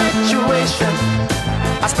groovy situation,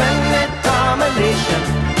 a splendid combination.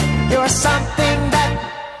 You're something that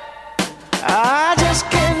I just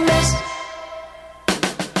can't miss.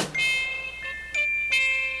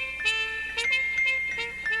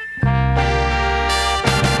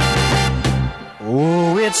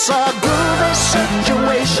 Oh, it's a groovy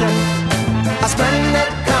situation, a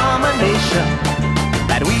splendid combination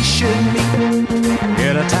that we should meet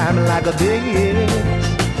at a time like this.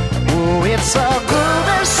 Oh, it's a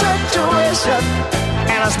groovy situation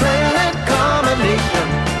and a splendid combination.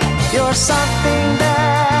 You're something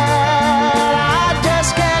that I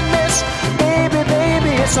just can't miss. Baby,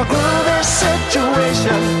 baby, it's a groovy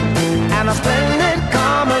situation and a splendid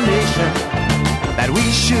combination that we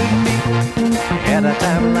should meet at a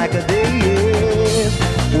time like this.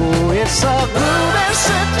 Oh, it's a groovy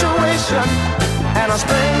situation and a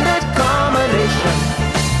splendid combination.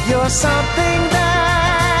 You're something that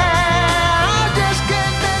I just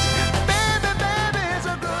can't miss. Baby, baby, it's a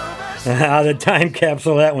groovy. Out of the time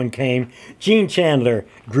capsule that one came. Gene Chandler,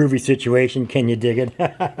 Groovy Situation, Can You Dig It?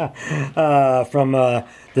 From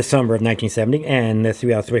the summer of 1970. And this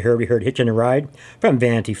we also heard Hitchin' a Ride from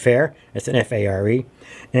Vanity Fair. That's an F-A-R-E.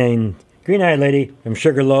 And Green Eyed Lady from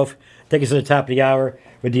Sugarloaf. Take us to the top of the hour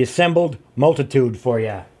with the Assembled Multitude for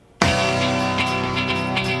ya.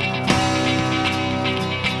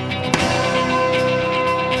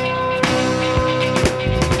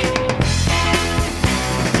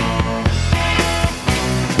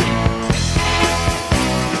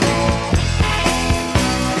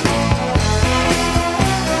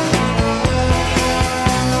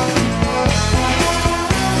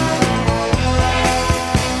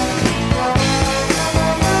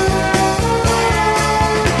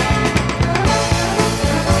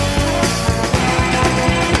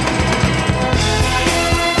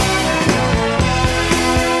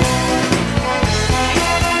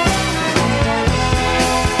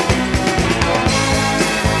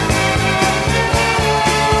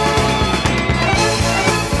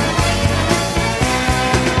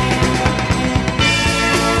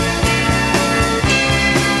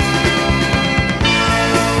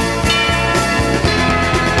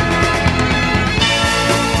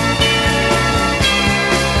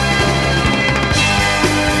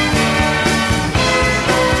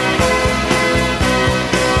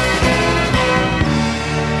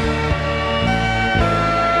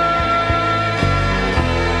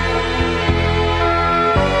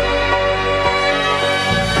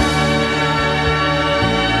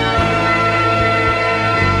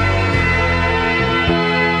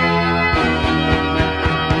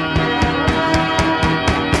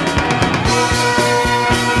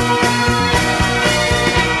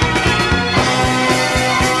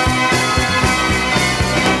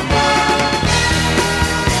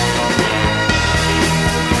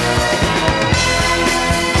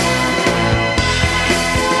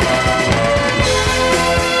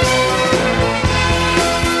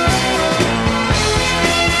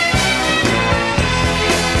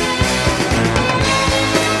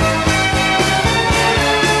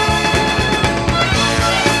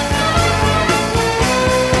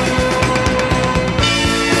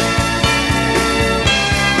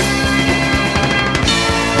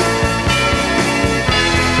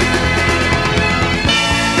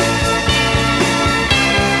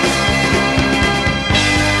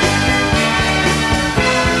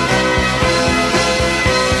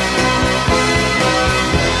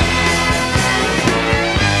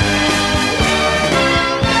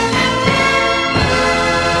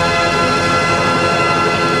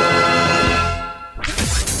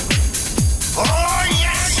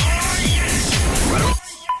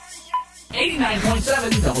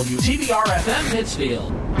 WTBR-FM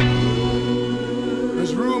Pittsfield.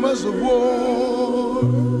 There's rumors of war.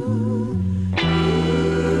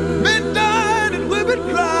 Men died and women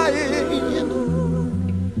crying.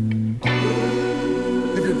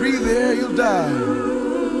 If you breathe the air, you'll die.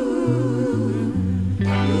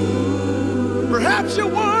 Perhaps you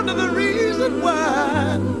wonder the reason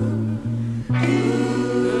why.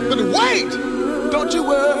 But wait, don't you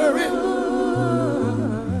worry.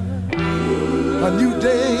 A new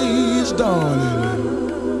day is dawning.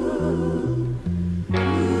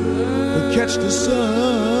 We'll catch the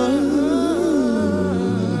sun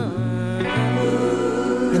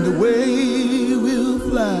and away we'll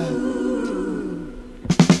fly.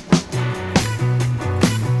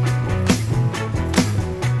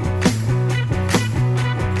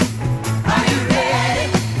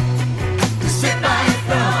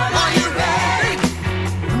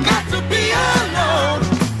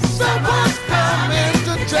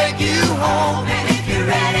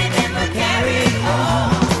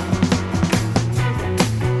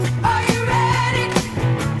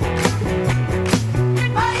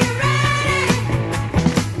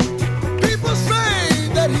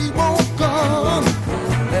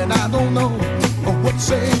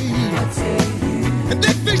 And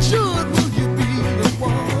if they should, will you be the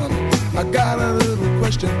one? I got a little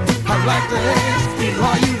question I'd like to ask you.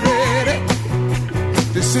 Are you ready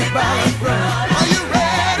to sit by the front? Are you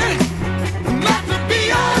ready not to be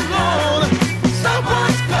alone?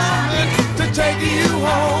 Someone's coming to take you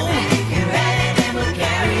home. And if you're ready, then we'll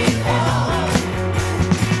carry you home.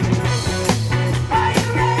 Are you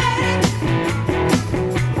ready?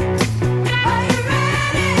 Are you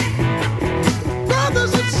ready?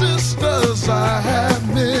 Brothers and sisters, I have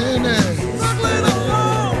many struggling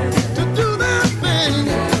along to do their thing.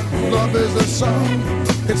 Love is a song,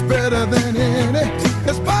 it's better than any.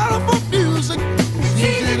 It's powerful music, it's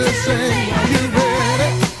easy to sing. Are you ready?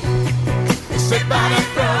 Sit by the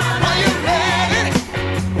front. Are you ready?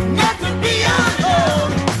 Not to be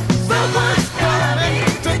alone. Someone's coming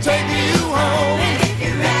to take you home. And if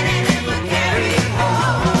you're ready, then we'll carry you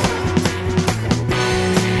home.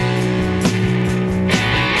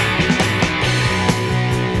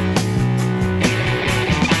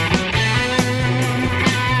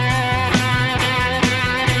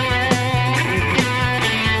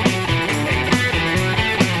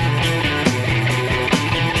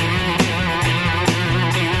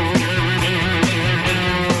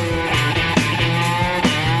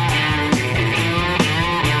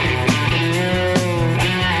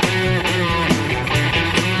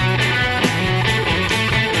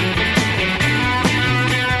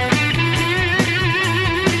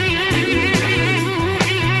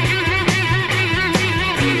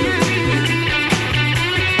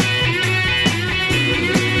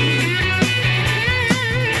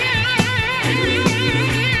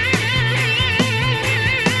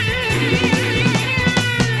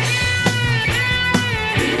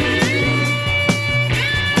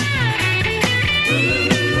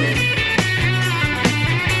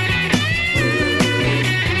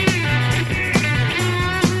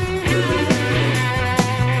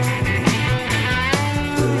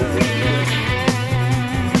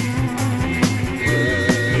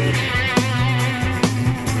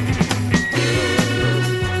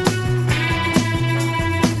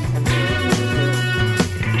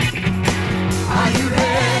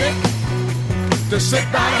 To sit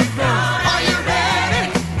by the front. Are you ready?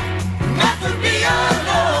 Not to be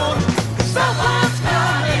alone. Someone's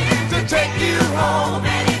coming to take you home.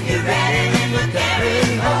 And if you're ready, then we'll carry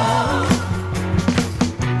you home.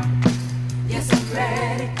 Yes, I'm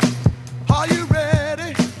ready. Are you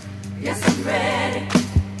ready? Yes, I'm ready.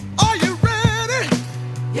 Are you ready?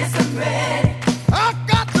 Yes, I'm ready. I've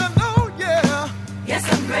got to know, yeah. Yes,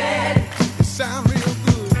 I'm ready. You sound real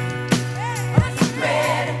good. Yes, I'm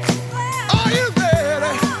ready. Are you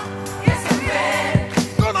ready?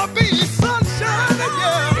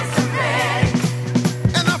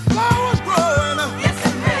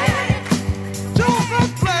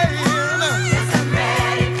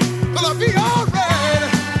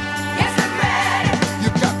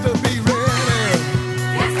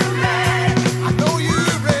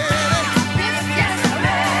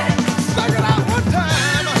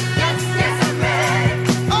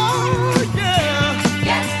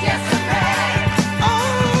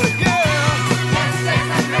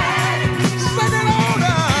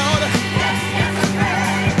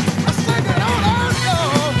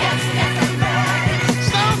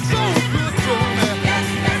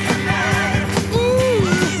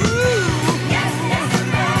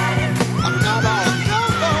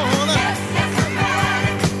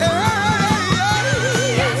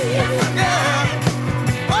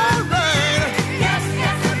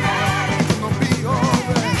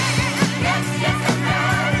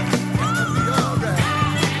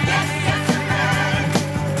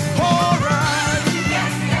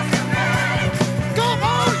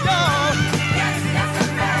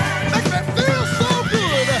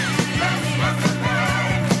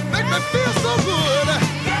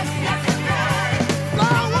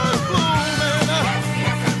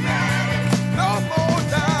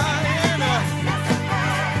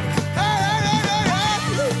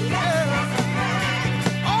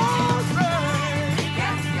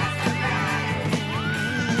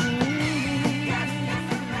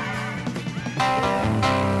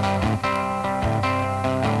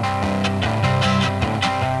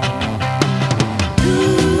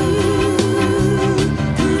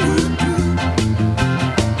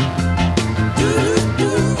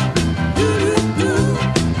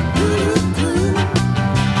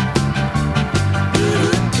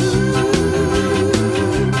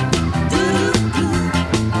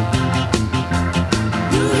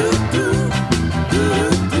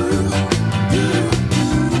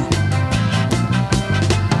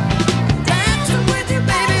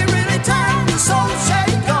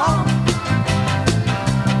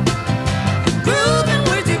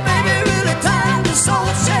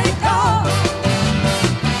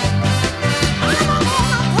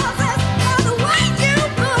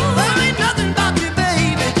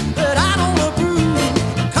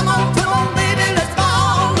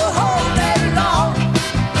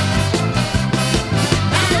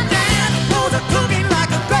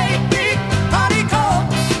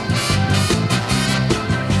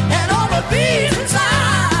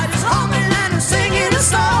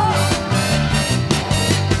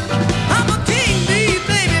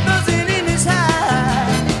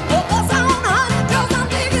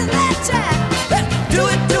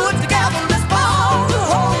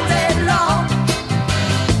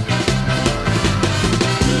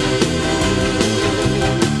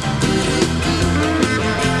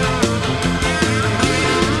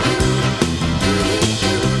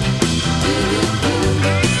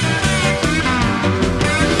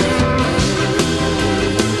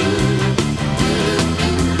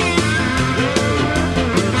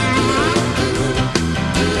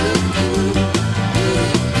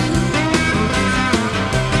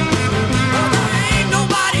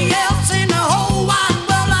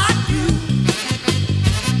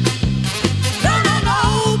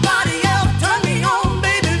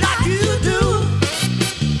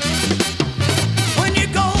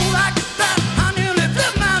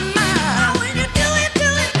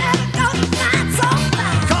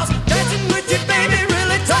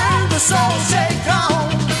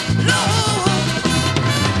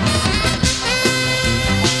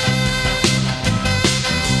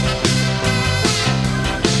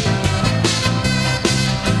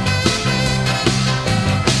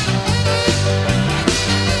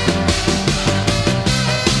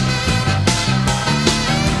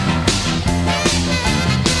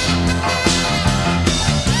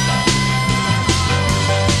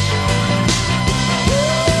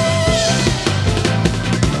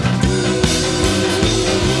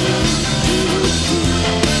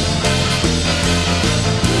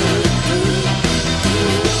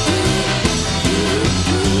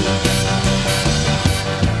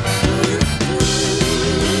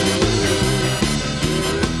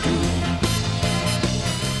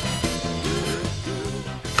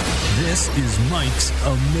 This is Mike's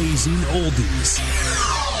Amazing Oldies.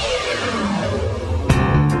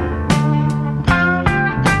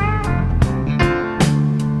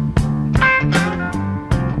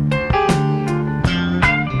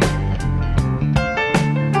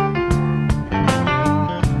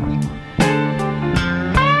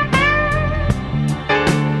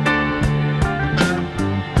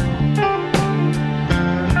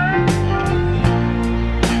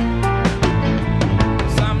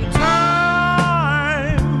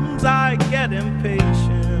 Sometimes I get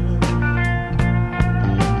impatient,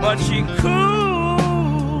 but she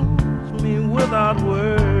cools me without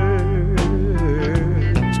words,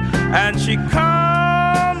 and she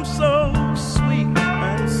comes so sweet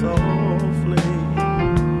and softly,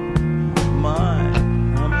 my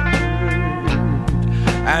hummingbird.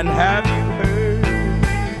 And have you heard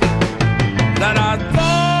that I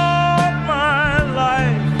thought my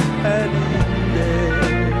life had ended,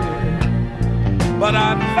 but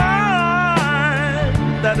I find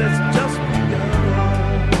that it's just begun.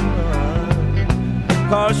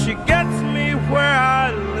 'Cause she gets me where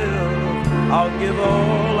I live, I'll give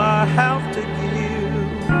all I have to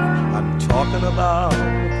give. I'm talking about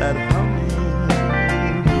that hummingbird.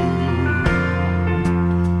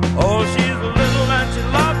 Oh, she's little and she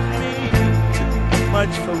loves me too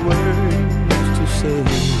much for words to say.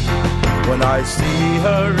 When I see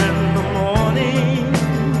her in the morning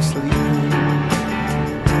sleeping,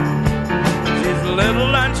 she's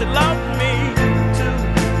little and she loves me too.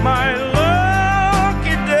 My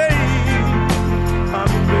lucky day,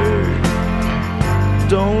 hummingbird,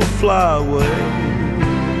 don't fly away.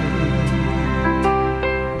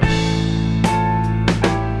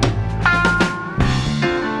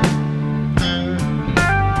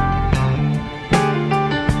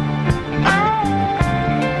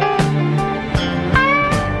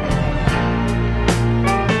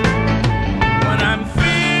 When I'm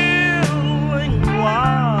feeling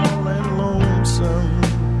wild and lonesome,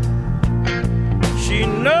 she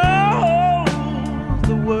knows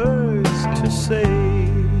the words to say,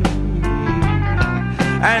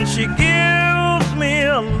 and she gives me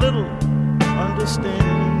a little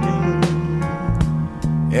understanding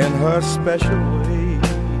in her special way.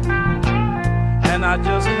 And I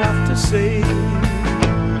just have to say,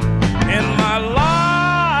 in my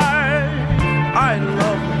life I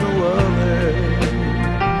love no other,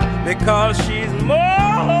 because she's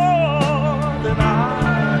more than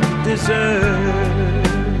I deserve,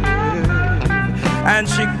 and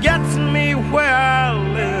she gets me where I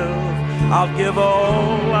live. I'll give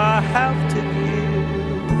all I have to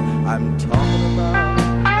give. I'm talking about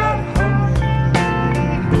that hummingbird.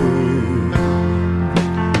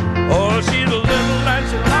 Oh, she's little and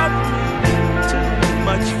she loves me too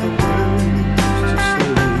much for words to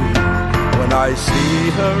say. When I see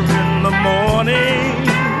her in the morning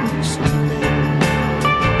sleeping,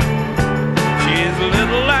 she's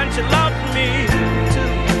little and she loves me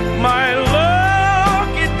too. My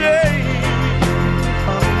lucky day,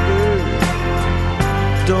 hummingbird,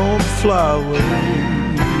 don't fly away.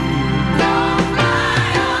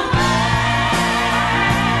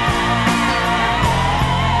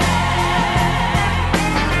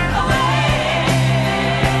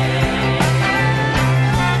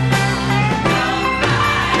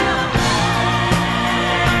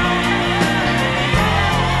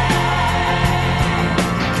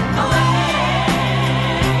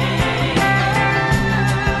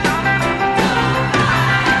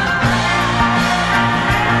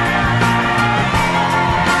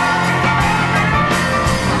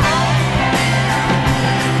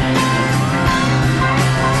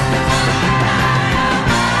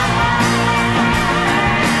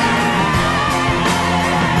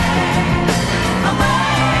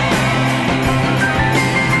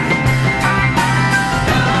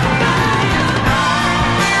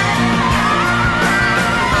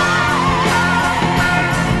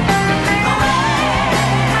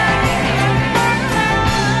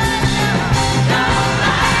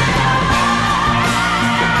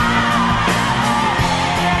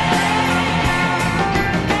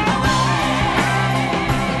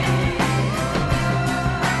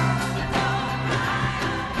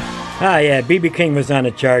 Ah, yeah, B.B. King was on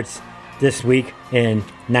the charts this week in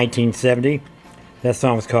 1970. That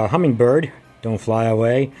song was called Hummingbird, Don't Fly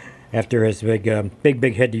Away, after his big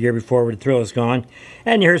hit the year before with The Thrill Is Gone.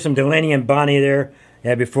 And you heard some Delaney and Bonnie there.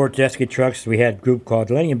 Before Jessica Trucks, we had a group called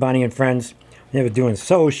Delaney and Bonnie and Friends. They were doing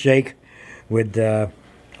Soul Shake with the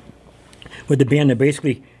band that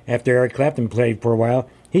basically, after Eric Clapton played for a while,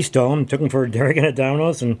 he stole him, took him for Derek and the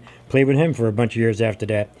Dominoes, and played with him for a bunch of years after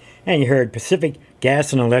that. And you heard Pacific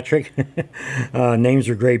Gas and Electric. Names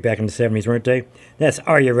were great back in the 70s, weren't they? That's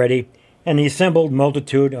Are You Ready? And the Assembled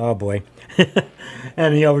Multitude. Oh, boy.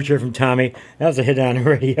 And the Overture from Tommy. That was a hit on the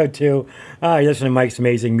radio, too. You listen to Mike's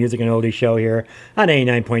Amazing Music and Oldie Show here on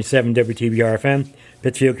 89.7 WTBR-FM,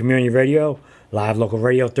 Pittsfield Community Radio, live local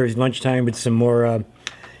radio Thursday lunchtime with some more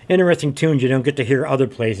interesting tunes you don't get to hear other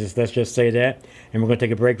places. Let's just say that. And we're going to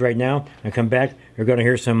take a break right now and come back. We're going to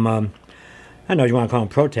hear some, I don't know if you want to call them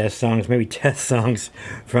protest songs, maybe test songs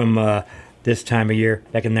from this time of year,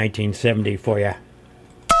 back in 1970 for you.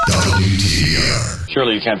 WTBR.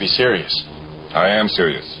 Surely you can't be serious. I am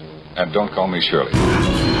serious. And don't call me Shirley.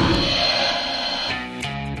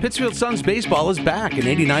 Pittsfield Suns baseball is back, and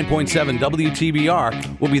 89.7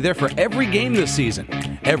 WTBR will be there for every game this season.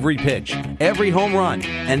 Every pitch, every home run,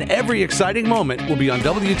 and every exciting moment will be on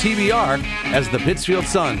WTBR as the Pittsfield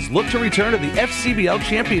Suns look to return to the FCBL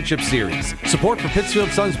Championship Series. Support for Pittsfield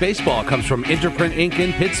Suns baseball comes from Interprint Inc.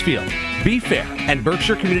 in Pittsfield, Be Fair, and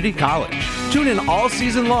Berkshire Community College. Tune in all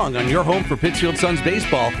season long on your home for Pittsfield Suns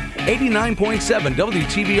baseball, 89.7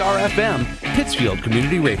 WTBR FM, Pittsfield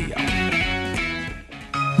Community Radio.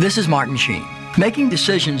 This is Martin Sheen. Making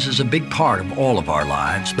decisions is a big part of all of our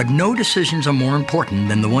lives, but no decisions are more important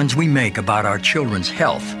than the ones we make about our children's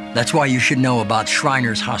health. That's why you should know about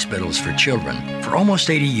Shriners Hospitals for Children. For almost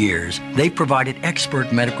 80 years, they've provided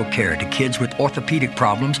expert medical care to kids with orthopedic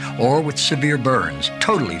problems or with severe burns,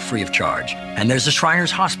 totally free of charge. And there's a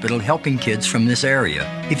Shriners Hospital helping kids from this area.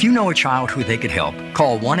 If you know a child who they could help,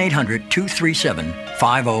 call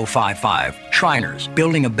 1-800-237-5055. Shriners,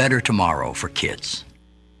 building a better tomorrow for kids.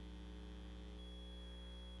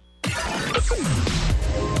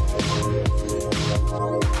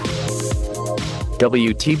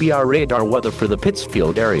 WTBR radar weather for the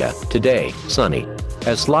Pittsfield area. Today, sunny.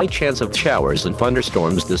 A slight chance of showers and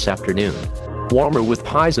thunderstorms this afternoon. Warmer with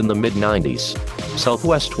highs in the mid-90s.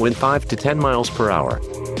 Southwest wind 5 to 10 miles per hour.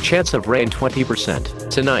 Chance of rain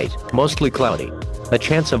 20%. Tonight, mostly cloudy. A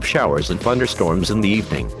chance of showers and thunderstorms in the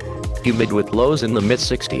evening. Humid with lows in the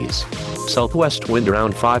mid-60s. Southwest wind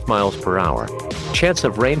around 5 miles per hour. Chance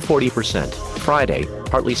of rain 40%. Friday,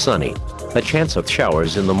 partly sunny. A chance of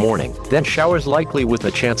showers in the morning, then showers likely with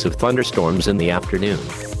a chance of thunderstorms in the afternoon.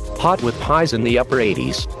 Hot with highs in the upper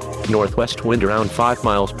 80s. Northwest wind around 5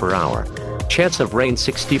 miles per hour. Chance of rain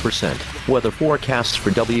 60%. Weather forecasts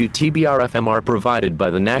for WTBR-FM are provided by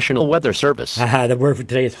the National Weather Service. The word for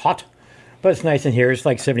today is hot. But it's nice in here. It's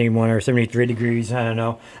like 71 or 73 degrees. I don't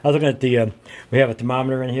know. I was looking at the, we have a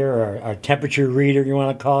thermometer in here, or our temperature reader, you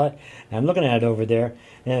want to call it. And I'm looking at it over there,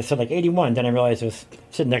 and it said like 81. Then I realized it was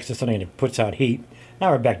sitting next to something that puts out heat. Now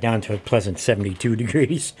we're back down to a pleasant 72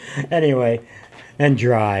 degrees. Anyway, and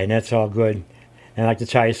dry, and that's all good. And I like to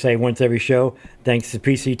try to say once every show, thanks to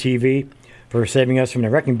PCTV for saving us from the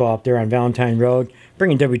wrecking ball up there on Valentine Road,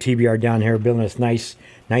 bringing WTBR down here, building this nice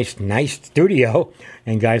studio.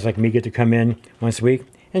 And guys like me get to come in once a week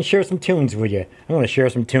and share some tunes with you. I'm going to share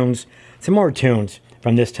some more tunes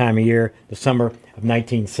from this time of year, the summer of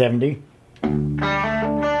 1970.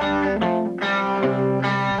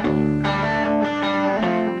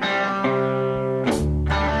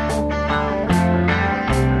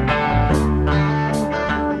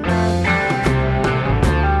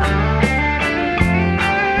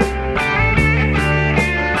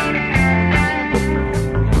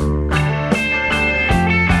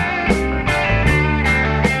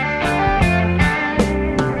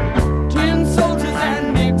 Tin soldiers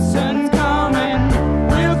and Nixons coming.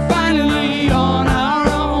 We're finally on our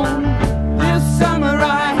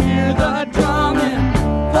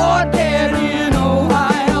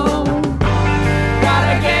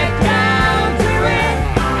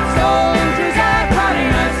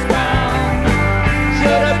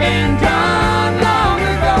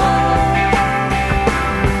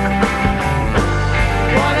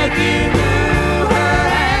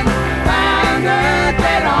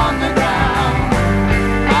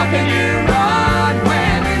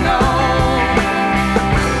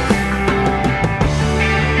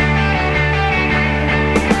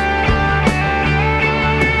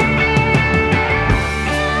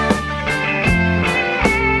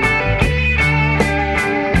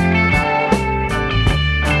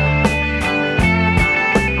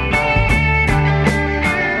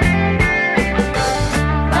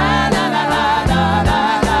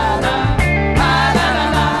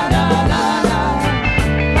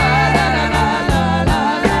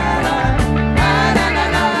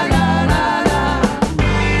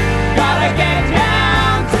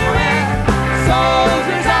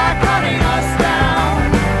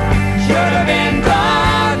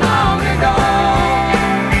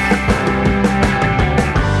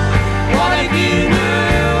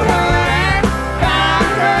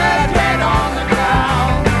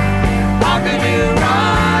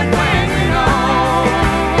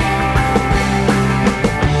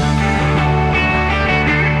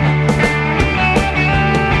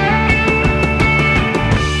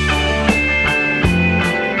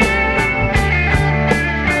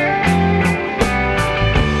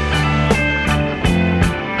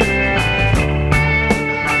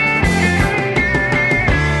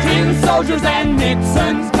Rogers and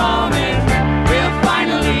Nixon's coming. We're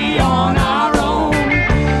finally on our own.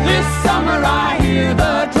 This summer I hear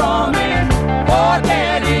the drumming. For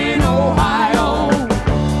dead in Ohio.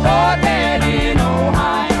 For dead in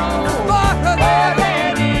Ohio. For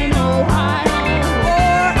dead in Ohio.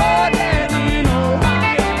 For dead in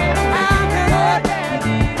Ohio. For dead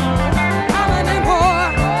in Ohio.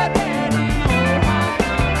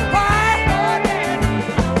 For dead in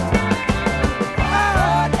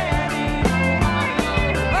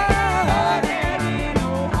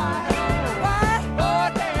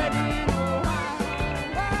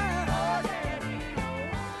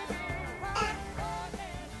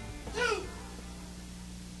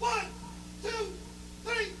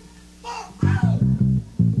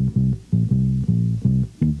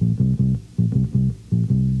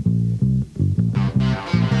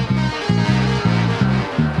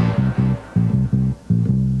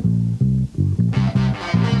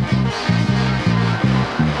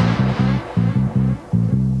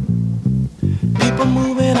People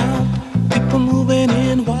moving out, people moving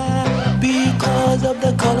in. Why? Because of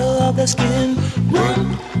the color of the skin.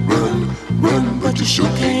 Run, run, run, but you sure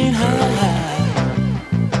can't hide.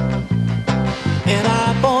 An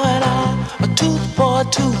eye for an eye, a tooth for a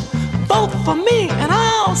tooth. Vote for me and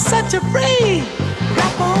I'll set you free.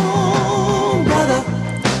 Rap on, brother,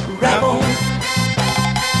 rap on.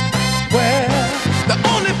 Well, the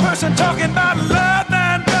only person talking about love,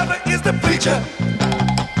 thine brother, is the preacher.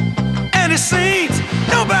 And it seems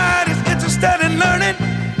nobody's interested in learning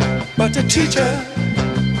but the teacher.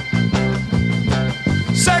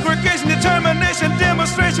 Segregation, determination,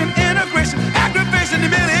 demonstration, integration, aggravation,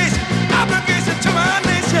 humiliation, obligation to my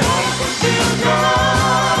nation.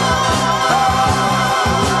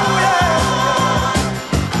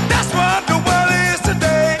 That's what the world is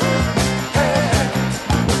today.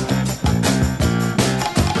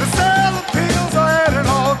 The sale of pills are at an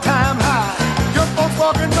all-time high. Young folks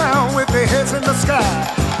walking around with their heads in the sky.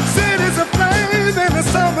 Cities aflame in the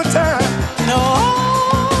summertime. No,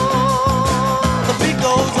 the beat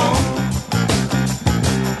goes on.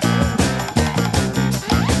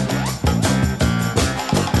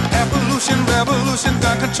 Evolution, revolution,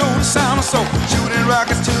 gun control the sound of soul. Shooting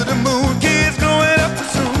rockets to the moon, kids growing up too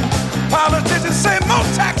soon. Politicians say more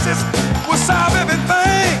taxes will solve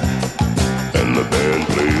everything. And the band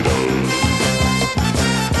played on.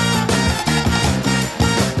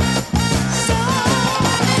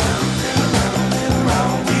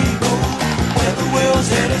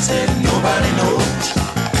 Said nobody knows.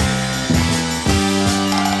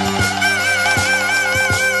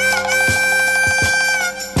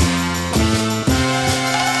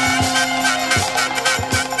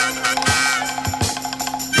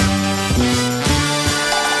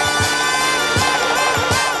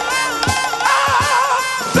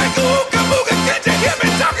 Like ooga booga, can't you hear me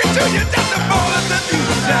talking to you? That's the ball of the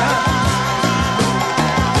news now.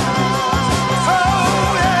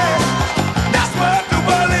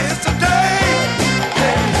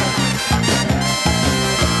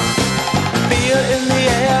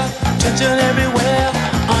 Tension everywhere,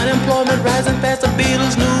 unemployment rising fast, the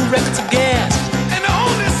Beatles' new records of gas. And the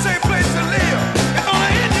only safe place to live is on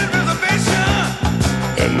an Indian reservation.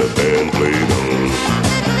 And the band played on.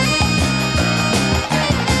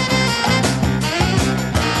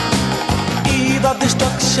 Eve of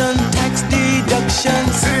destruction, tax deduction.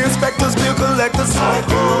 City inspectors, bill collectors,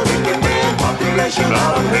 cyclone, demand, population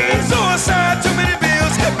out of hand. Suicide, too many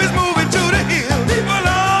bills, hippies moving to the hill. People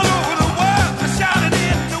all over the world are shouting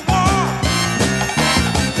in the war.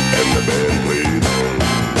 And the band played on.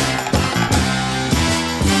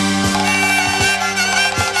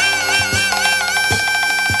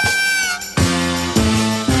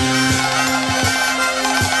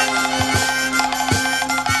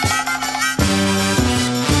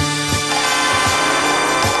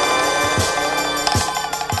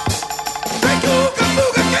 Like ooga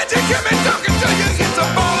booga, can't you hear me talking to you? It's a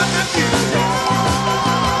ball of the future.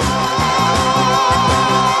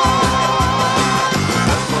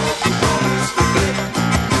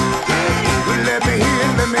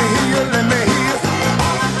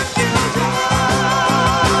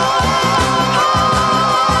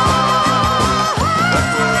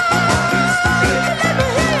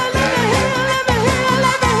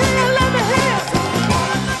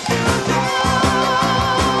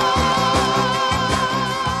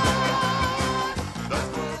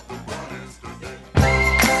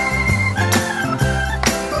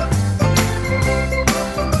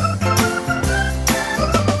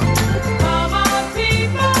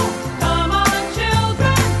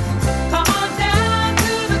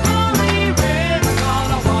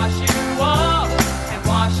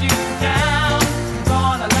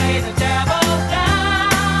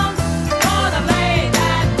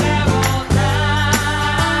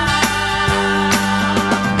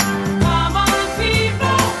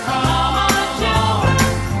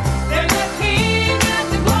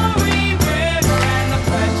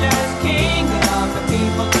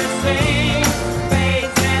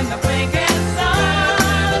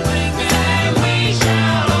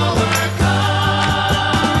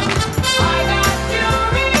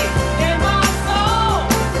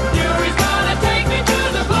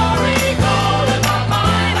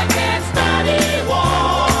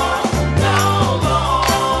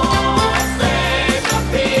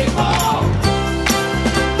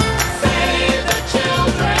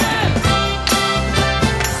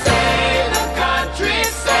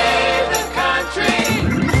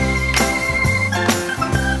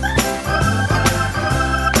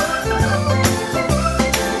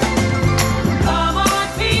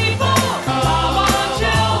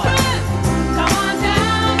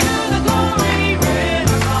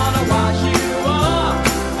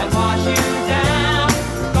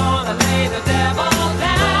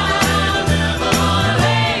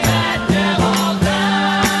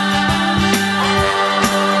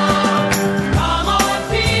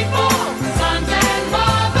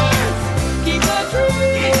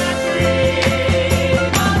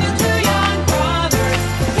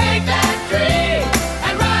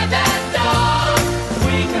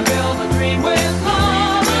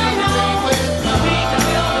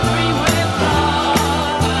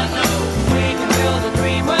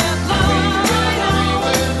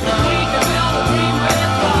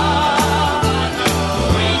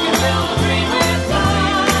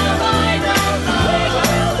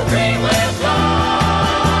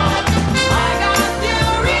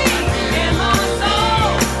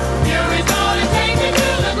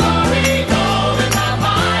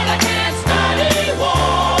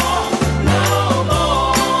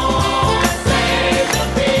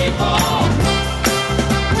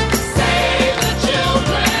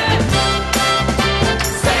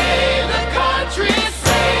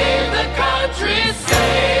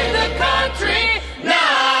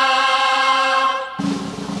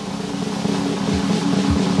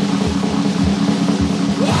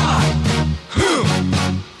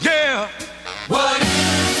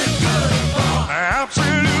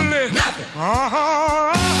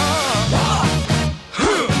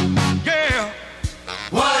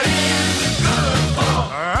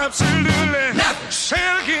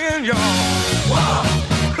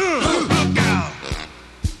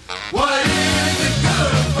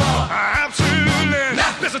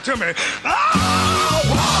 listen to me. Oh,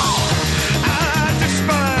 wow, I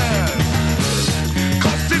despise.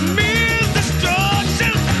 'Cause it means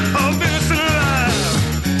destruction of innocent lives.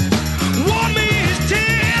 War means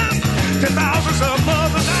tears to thousands of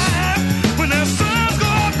mothers die when their sons go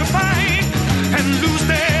out to fight and lose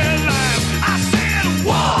their lives. I said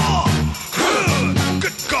war.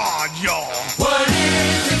 Good God, y'all. What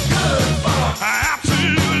is it good for?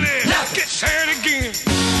 Absolutely. Now get said again.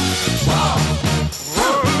 War.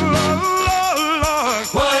 Lord.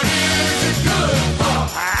 What is it good for?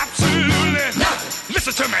 Absolutely. Now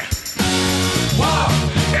listen to me. War.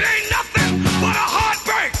 It ain't nothing but a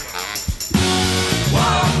heartbreak.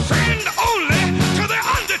 War. Friend only to the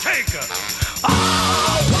undertaker. Oh,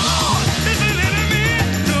 war is an enemy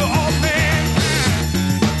to all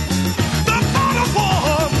mankind. The thought of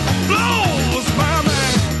war blows my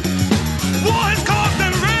mind. War has caused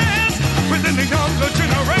unrest within the younger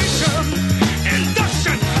generation.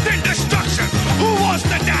 Induction, then destruction. Who wants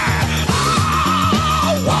to die?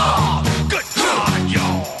 Oh, war. Good God,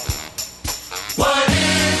 y'all. What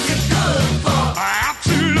is it good for?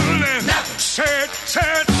 Absolutely. Now, said.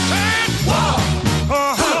 War.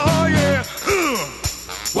 Oh, yeah.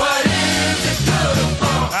 What is it good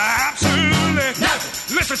for? Absolutely. Now,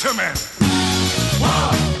 listen to me. War.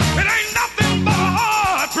 It ain't nothing but a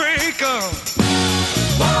heartbreaker.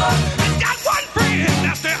 War. I got one friend,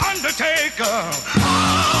 that's the undertaker.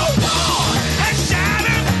 Oh, war has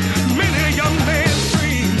shattered many young men's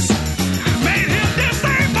dreams. Made him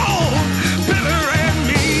disabled, bitter and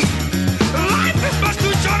mean. Life is much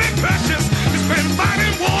too short and precious. It's been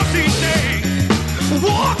fighting wars each day.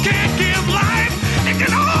 War can't give life, it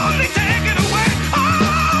can only take it away. Oh,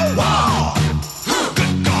 war.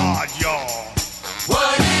 Good God, y'all.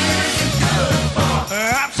 What is it good for?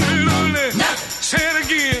 Absolutely. Now, say it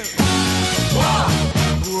again. War.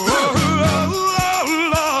 Oh,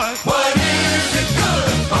 Lord. What is it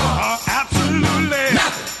good for? Absolutely.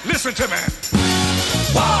 Now, listen to me.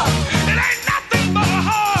 War. It ain't nothing but a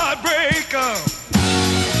heartbreaker.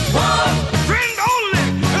 War. Friend only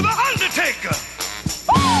to the undertaker.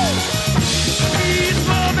 Woo! Please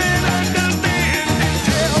love and understand and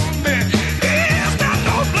tell me, is there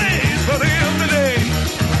no place for them today?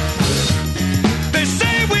 They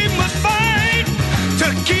say we must fight to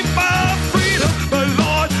keep our freedom, but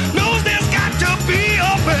Lord knows there's got to be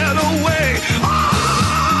a better way.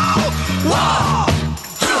 Oh, wow,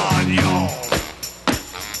 God, y'all.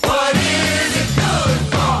 What is it good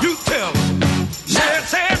for? You tell them.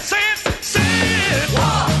 Say it.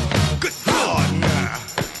 Wow. Good God, now.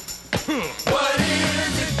 What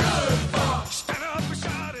is it good for? Stand up and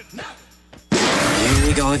shout it. Here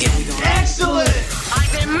we go again. Excellent. I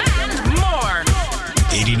demand more.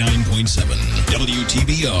 89.7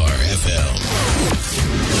 WTBR FM.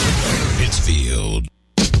 Pittsfield.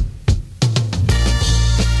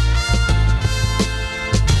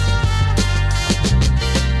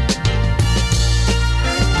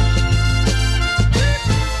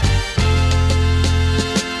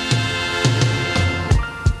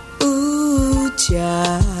 Ooh,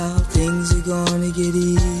 child, things are gonna get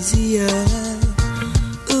easier.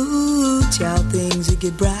 Ooh, child, things will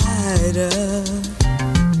get brighter.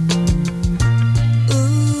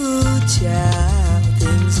 Ooh, child,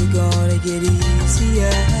 things are gonna get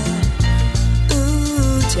easier.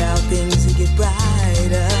 Ooh, child, things will get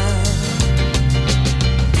brighter.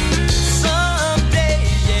 Someday,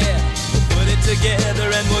 yeah, we'll put it together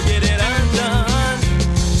and we'll get it undone.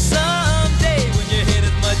 Someday, when your head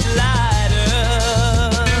is much lighter.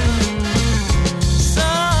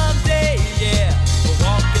 Someday, yeah, we'll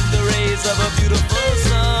walk in the rays of a beautiful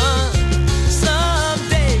sun.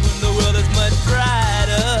 Someday, when the world is much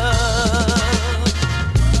brighter.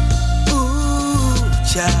 Ooh,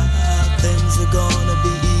 child, things are gonna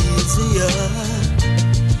be easier.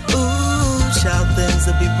 Ooh, child, things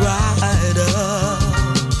will be brighter.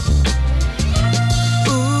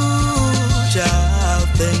 Ooh, child,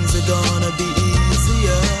 things are gonna be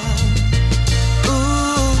easier.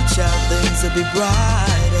 Ooh, child, things will be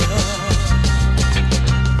brighter.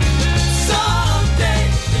 Someday,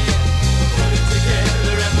 we'll put it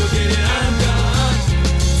together and we'll get it undone.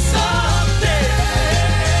 Someday,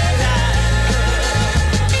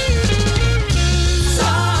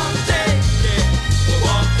 we'll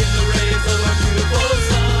walk in the rays of a beautiful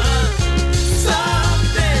sun.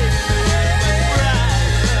 Someday, brighter.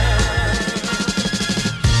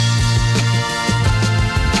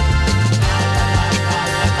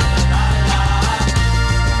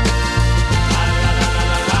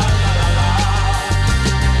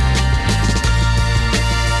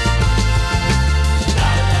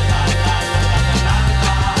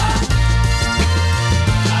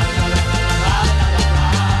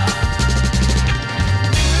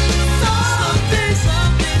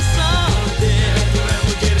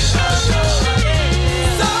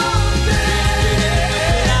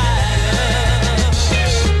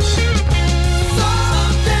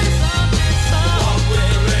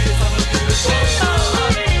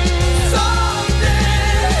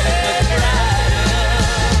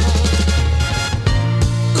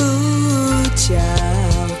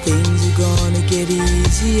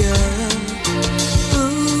 easier.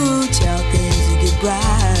 Ooh, child, things will get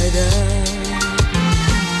brighter.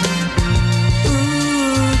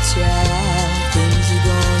 Ooh, child, things are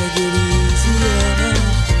gonna get easier.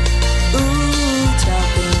 Ooh, child,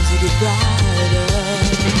 things will get brighter.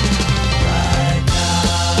 Right now.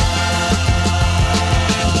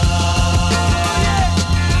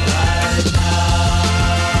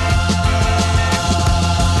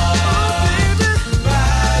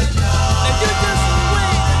 Right now.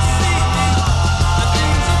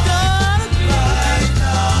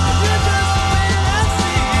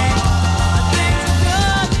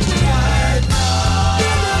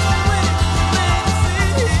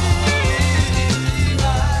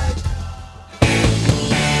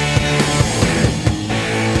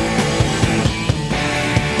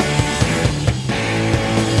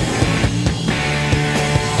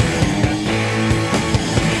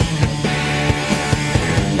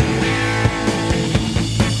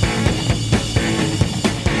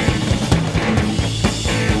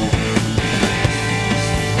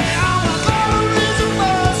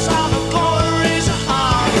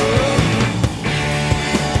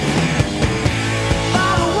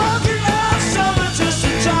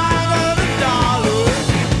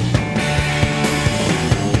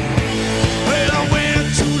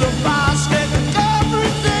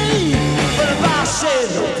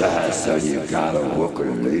 So you gotta work a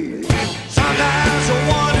lead. Sometimes I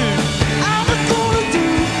wonder how I'm gonna do.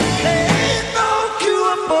 There ain't no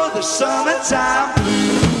cure for the summertime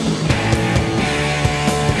blues.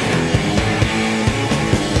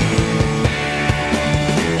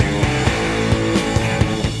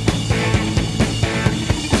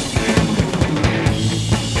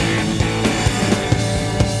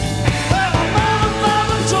 Well, my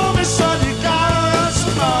mama told me, son, you gotta run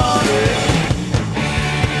smarter.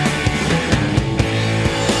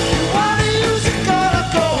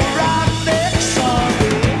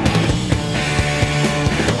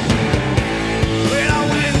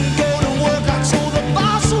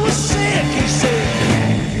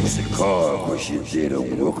 Wish you did a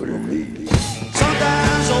work a lead.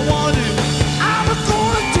 Sometimes I wonder how I'm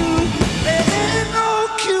gonna do. There ain't no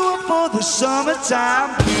cure for the summertime.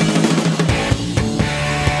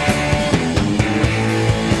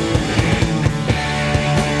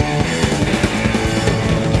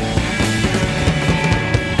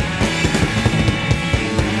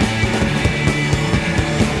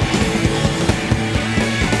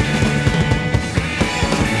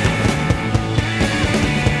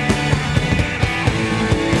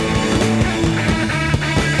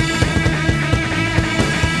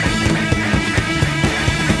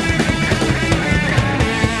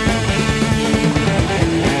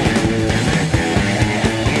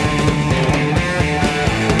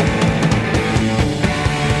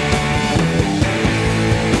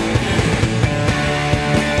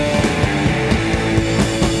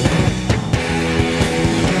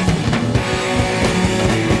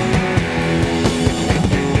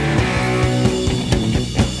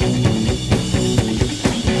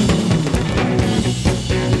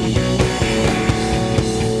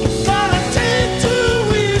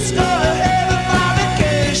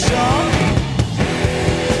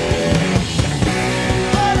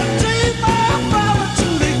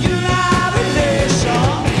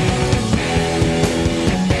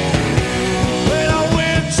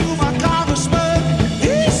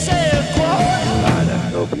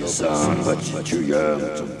 But you're too young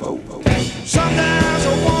to vote. Sometimes I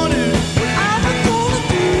wonder what I'm gonna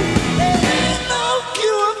do. There ain't no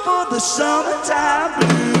cure for the summertime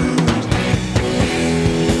blues.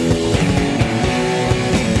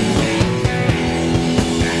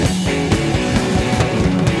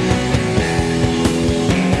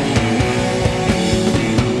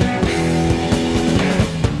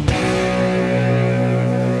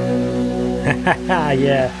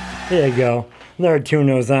 Yeah, there you go. Another tune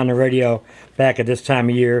that was on the radio back at this time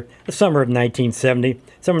of year, the summer of 1970.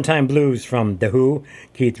 Summertime Blues from The Who,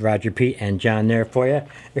 Keith, Roger, Pete, and John there for you.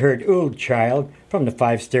 You heard Ooh Child from the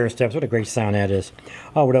Five Stairsteps. What a great sound that is.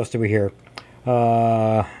 Oh, what else did we hear?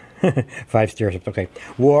 Five Stairsteps, okay.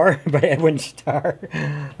 War by Edwin Starr.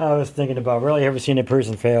 I was thinking about, really ever seen a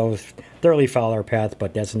person fail? Thoroughly follow our path,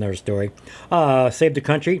 but that's another story. Save the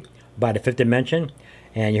Country by the Fifth Dimension.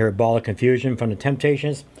 And you heard Ball of Confusion from the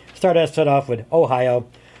Temptations. Stardust set off with Ohio.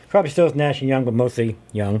 Probably still is Nash and Young, but mostly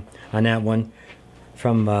Young on that one.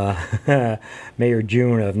 From May or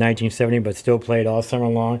June of 1970, but still played all summer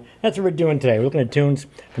long. That's what we're doing today. We're looking at tunes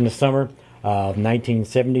from the summer of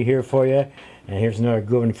 1970 here for you. And here's another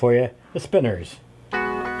good one for you. The Spinners.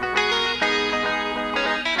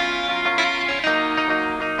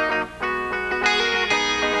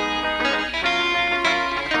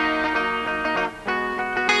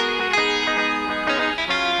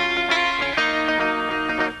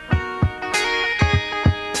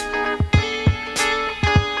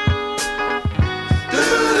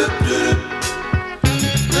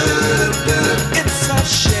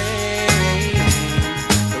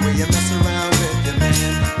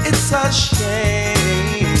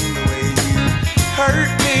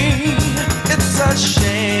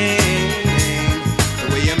 shame, the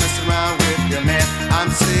way you mess around with your man. I'm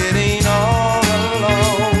sitting all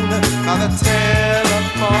alone by the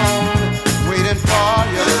telephone, waiting for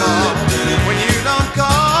your call. When you don't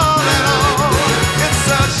call at all, it's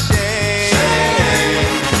a shame,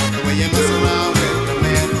 the way you mess around with your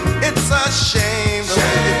man. It's a shame the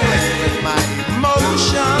way you play with my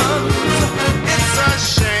emotions. It's a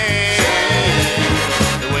shame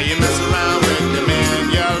the way you mess around with your man.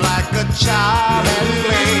 You're like a child at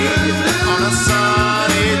play on a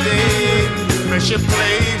sunny day. First you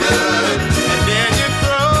play with it, and then you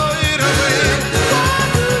throw it away. Why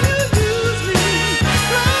do you use me?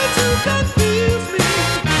 Try to confuse me.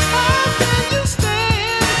 How can you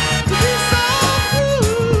stand to be so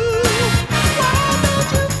cruel? Why don't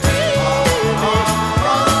you feel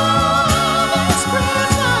this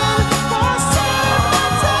present for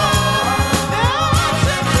someone else?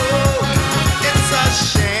 It's a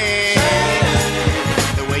shame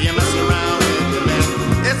the way you mess around with the man.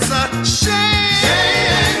 It's a shame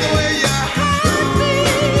the way you hurt me.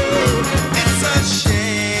 It's a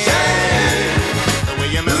shame the way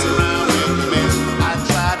you mess around with the man. I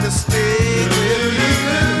tried to stay with you,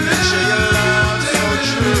 show your love so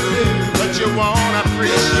true, but you won't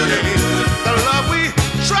appreciate the love we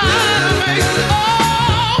try to make.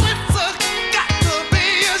 Oh, it's got to be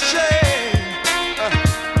a shame.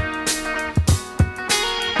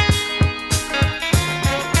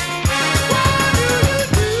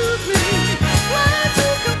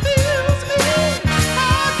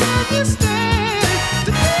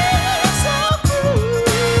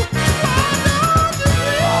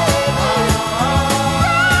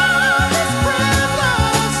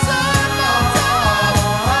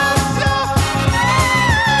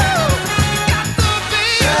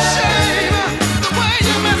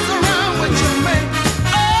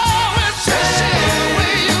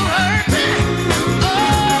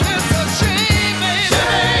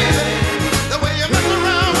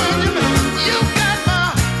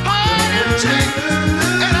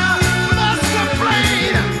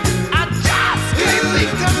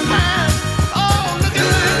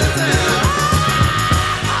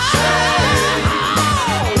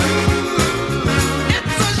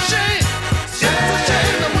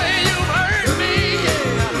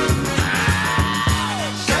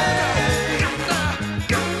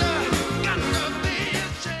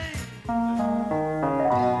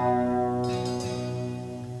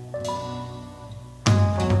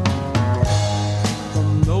 From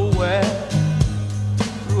nowhere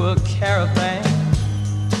through a caravan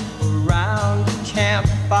around a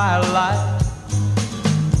campfire light,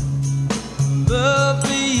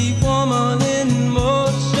 lovely woman in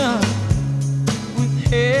motion with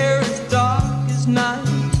hair as dark as night.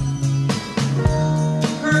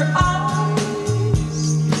 Her eyes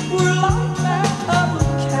were like that of a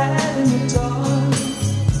cat in the dark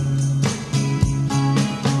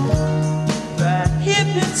that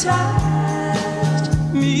hypnotized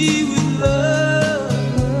me with love.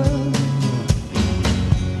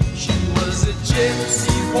 She was a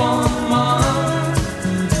gypsy woman.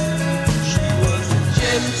 She was a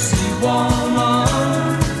gypsy woman.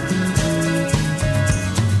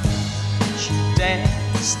 She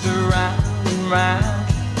danced around and round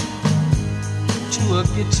to a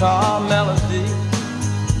guitar melody.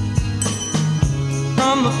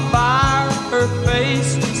 From the fire, her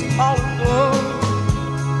face was all aglow.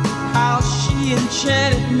 How she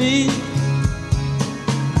enchanted me.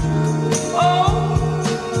 Oh,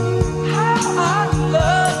 how I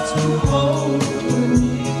love to hold her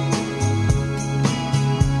near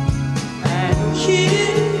and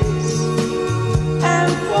kiss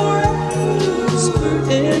and whisper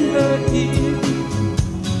in her ear.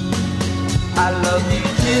 I love you,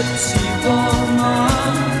 gypsy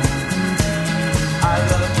woman. I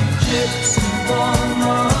love you, gypsy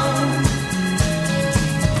woman.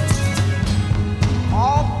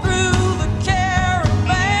 All through the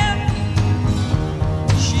caravan,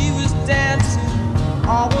 she was dancing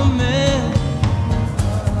all the men,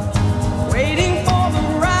 waiting for the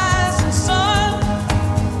rising sun.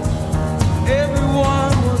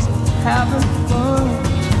 Everyone was having fun.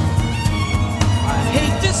 I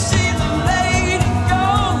hate to see the lady go.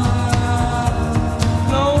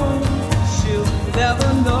 No, she'll never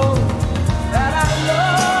know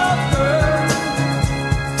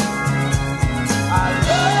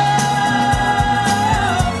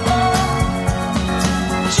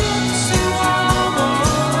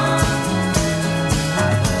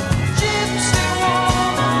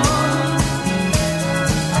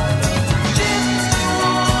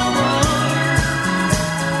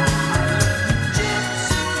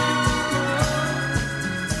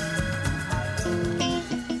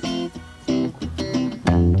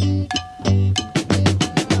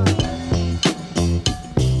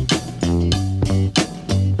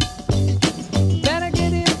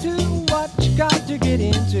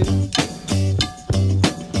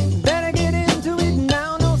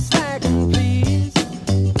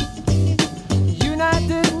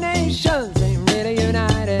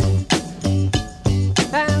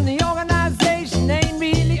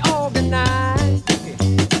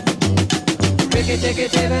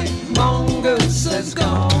Rickety-ticky, mongoose is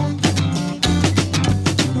gone.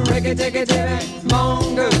 Rickety-ticky,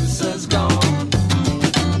 mongoose is gone.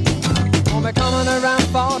 Won't be coming around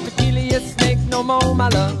for to kill you, snake no more, my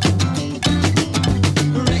love.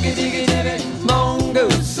 Rickety-ticky,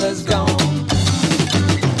 mongoose is gone.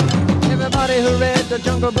 Everybody who read the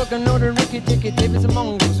Jungle Book and know the Ricky-Ticky Tape is a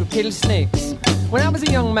mongoose who kills snakes. When I was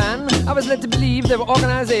a young man, I was led to believe there were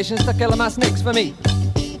organizations to kill my snakes for me.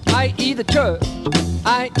 I.e. the church,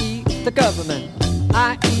 I.e. the government,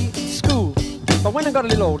 I.e. school. But when I got a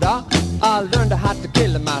little older, I learned how to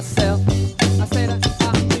kill myself. I said,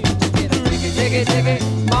 Ricky-Ticky,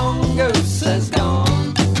 mongoose is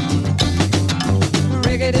gone.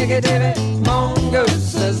 Ricky-Ticky,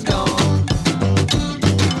 mongoose is gone.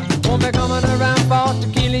 Won't be coming around for to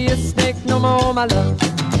kill you, snake no more, my love.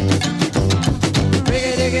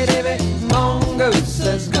 Rickety-ticky, mongoose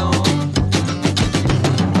is gone.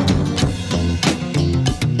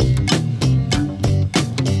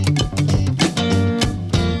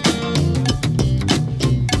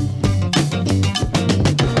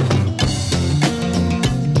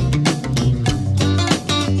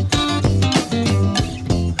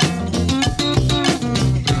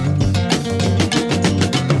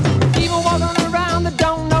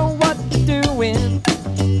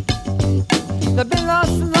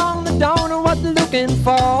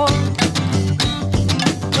 For. Well,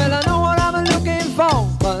 I know what I'm looking for,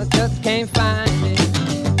 but just can't find it.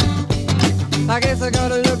 I guess I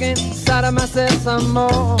gotta look inside of myself some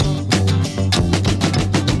more.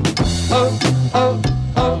 Oh, oh,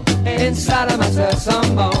 oh, inside of myself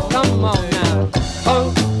some more. Come on now.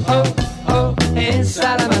 Oh, oh, oh,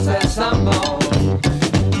 inside of myself some more.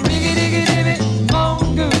 Riggy-diggy-diggy,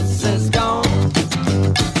 mongoose is gone.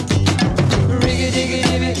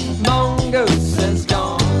 Riggy-diggy-diggy, mongoose is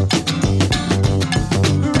gone.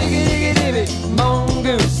 Rickety-diggy,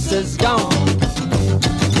 mongoose is gone.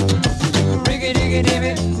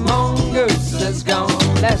 Rickety-diggy, mongoose is gone.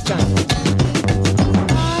 Last time.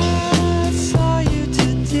 I saw you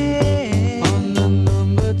today on the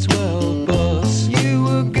number 12 bus. You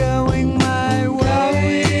were going my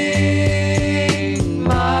way,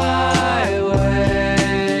 my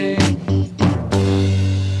way.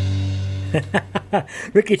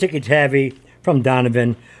 Ricky-Ticky Tavi from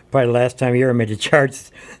Donovan. Probably the last time he ever made the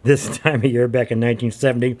charts this time of year back in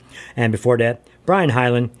 1970. And before that, Brian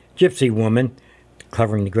Hyland, Gypsy Woman,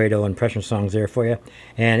 covering the great old impression songs there for you.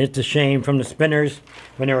 And It's a Shame from the Spinners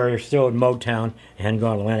when they were still in Motown and hadn't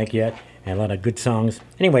gone Atlantic yet. And a lot of good songs.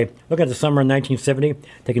 Anyway, look at the summer of 1970.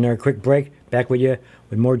 Take another quick break. Back with you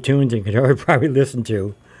with more tunes you can already probably listen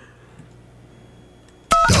to.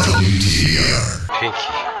 WTBR.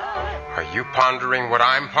 Pinky, are you pondering what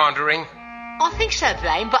I'm pondering? I think so,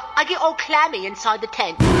 Blaine, but I get all clammy inside the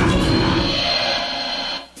tent.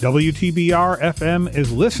 WTBR FM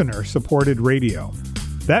is listener-supported radio.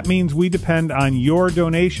 That means we depend on your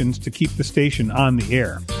donations to keep the station on the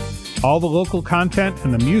air. All the local content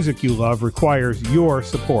and the music you love requires your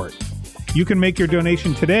support. You can make your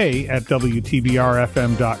donation today at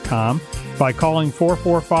WTBRFM.com by calling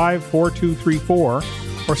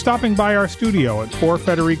 445-4234 or stopping by our studio at 4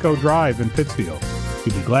 Federico Drive in Pittsfield.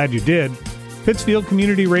 You'll be glad you did. Pittsfield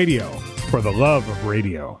Community Radio, for the love of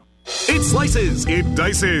radio. It slices, it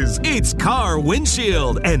dices, it's Car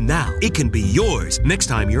Windshield. And now it can be yours. Next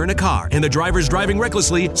time you're in a car and the driver's driving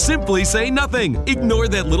recklessly, simply say nothing. Ignore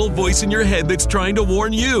that little voice in your head that's trying to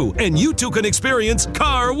warn you. And you too can experience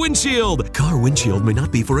Car Windshield. Car Windshield may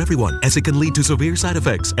not be for everyone, as it can lead to severe side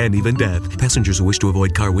effects and even death. Passengers who wish to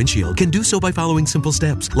avoid Car Windshield can do so by following simple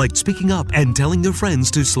steps, like speaking up and telling their friends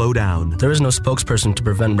to slow down. There is no spokesperson to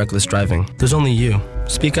prevent reckless driving. There's only you.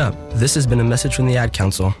 Speak up. This has been a message from the Ad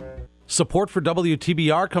Council. Support for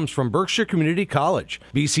WTBR comes from Berkshire Community College.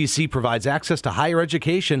 BCC provides access to higher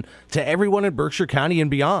education to everyone in Berkshire County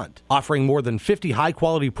and beyond, offering more than 50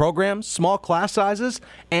 high-quality programs, small class sizes,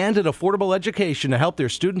 and an affordable education to help their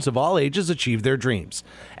students of all ages achieve their dreams.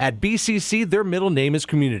 At BCC, their middle name is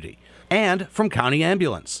Community. And from County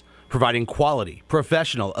Ambulance, providing quality,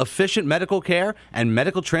 professional, efficient medical care and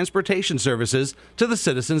medical transportation services to the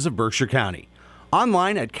citizens of Berkshire County.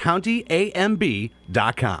 Online at countyamb.com.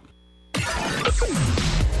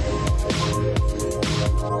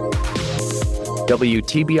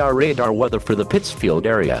 WTBR radar weather for the Pittsfield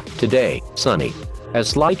area. Today, sunny. A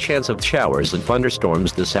slight chance of showers and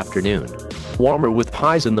thunderstorms this afternoon. Warmer with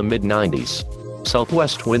highs in the mid-90s.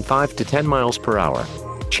 Southwest wind 5 to 10 miles per hour.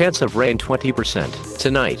 Chance of rain 20%.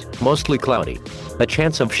 Tonight, mostly cloudy. A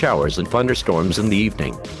chance of showers and thunderstorms in the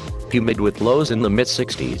evening. Humid with lows in the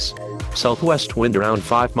mid-60s. Southwest wind around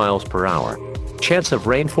 5 miles per hour. Chance of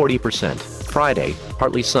rain 40%. Friday,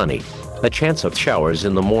 partly sunny. A chance of showers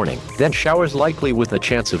in the morning, then showers likely with a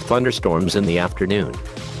chance of thunderstorms in the afternoon.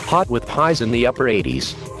 Hot with highs in the upper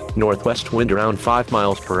 80s. Northwest wind around 5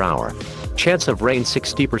 miles per hour. Chance of rain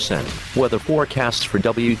 60%. Weather forecasts for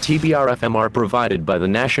WTBR-FM are provided by the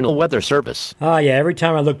National Weather Service. Oh, yeah, every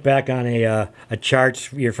time I look back on a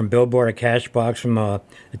charts, either from Billboard or Cashbox from the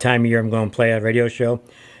time of year I'm going to play a radio show,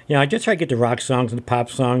 you know, I just try to get the rock songs and the pop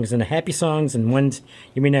songs and the happy songs and ones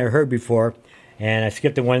you may never heard before. And I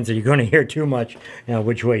skip the ones that you're going to hear too much, you know,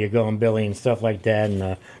 Which Way You Going, Billy, and stuff like that,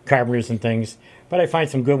 and Carpenters and things. But I find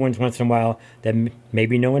some good ones once in a while that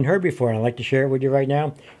maybe no one heard before, and I'd like to share it with you right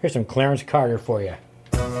now. Here's some Clarence Carter for you.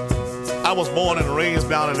 I was born and raised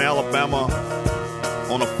down in Alabama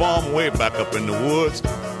on a farm way back up in the woods.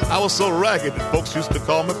 I was so ragged that folks used to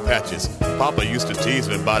call me Patches. Papa used to tease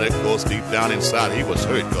me about it, of course deep down inside he was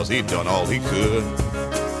hurt because he'd done all he could.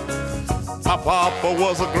 My papa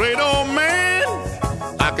was a great old man.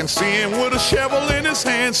 I can see him with a shovel in his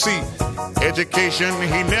hand. See, education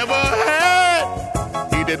he never had.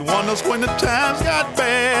 He did wonders when the times got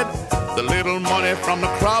bad. The little money from the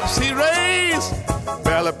crops he raised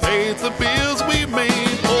barely paid the bills we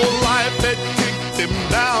made. Oh, life had kicked him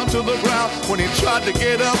down to the ground. When he tried to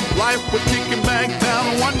get up, life would kick him back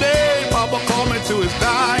down. One day, Papa called me to his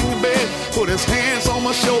dying bed, put his hands on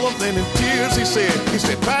my shoulder, then in tears he said,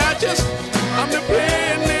 Patches, I'm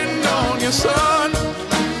depending on you, son,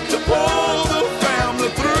 to pull the family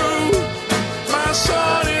through. My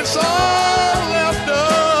son, it's all left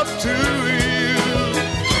up to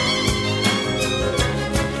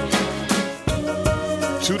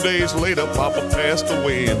you. 2 days later, Papa passed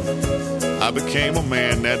away, and I became a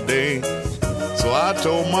man that day. So I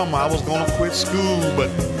told Mama I was gonna quit school, but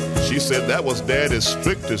she said that was Daddy's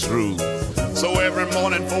strictest rule. So every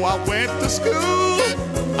morning before I went to school,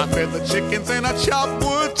 I fed the chickens and I chopped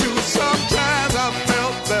wood too. Sometimes I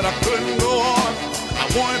felt that I couldn't go on. I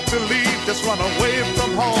wanted to leave, just run away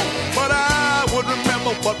from home. But I would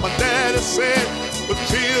remember what my daddy said, with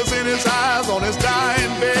tears in his eyes on his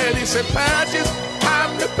dying bed. He said, Patches,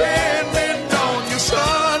 I'm depending on you,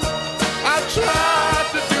 son. I tried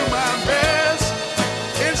to do my best.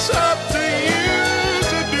 It's up to you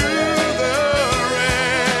to do the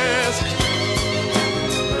rest.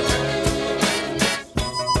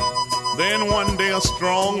 Then one day a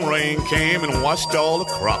strong rain came and washed all the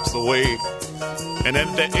crops away. And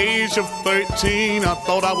at the age of 13, I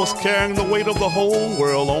thought I was carrying the weight of the whole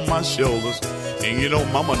world on my shoulders. And you know,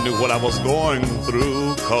 Mama knew what I was going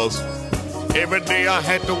through, 'cause every day I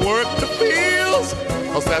had to work the fields,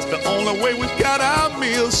 'cause that's the only way we got our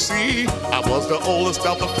meals. See, I was the oldest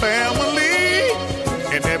of the family,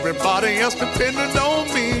 and everybody else depended on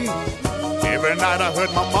me. Every night I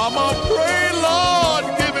heard my mama pray, Lord,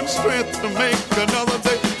 give him strength to make another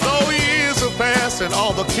day. Though years have passed and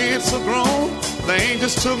all the kids are grown, the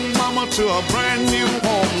angels took Mama to a brand new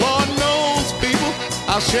home. Lord knows, people,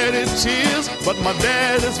 I shedded tears, but my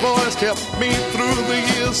daddy's voice kept me through the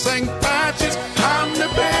years, saying, Patches, I'm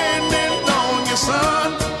depending on you,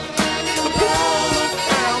 son, to pull the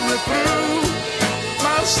family through.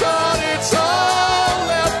 My son, it's all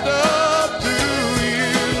left up to you.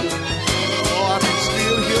 Oh, I can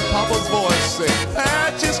still hear Papa's voice say,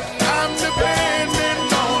 Patches, I'm depending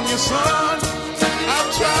on you, son. I've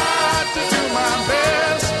tried to do my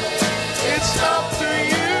best. It's up to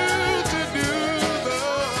you to do the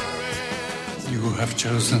rest. You have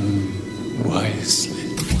chosen wisely.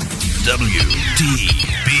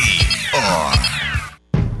 WTBR.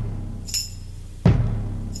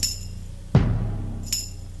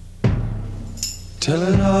 Tell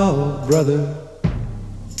it all, brother,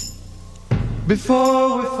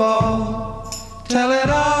 before we fall. Tell it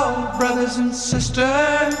all, brothers and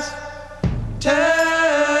sisters. Tell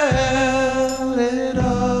it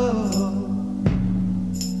all.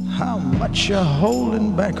 How much you're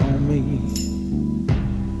holding back on me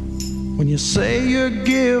when you say you're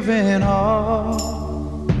giving all.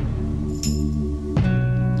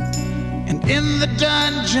 And in the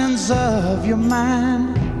dungeons of your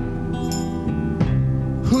mind,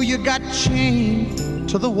 who you got chained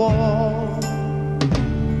to the wall.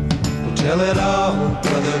 Well, tell it all,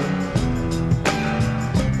 brother,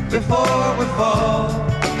 before we fall.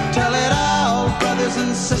 Tell it all, brothers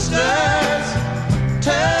and sisters.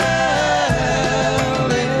 Tell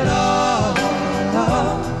it all.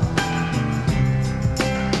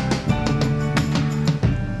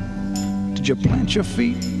 Did you plant your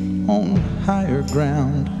feet on higher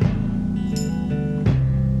ground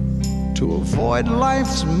to avoid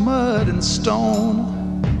life's mud and stone?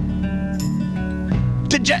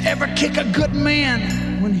 Did you ever kick a good man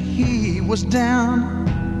when he was down,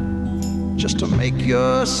 just to make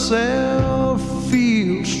yourself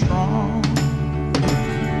feel strong.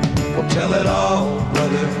 Well, tell it all,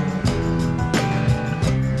 brother,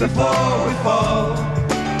 before we fall.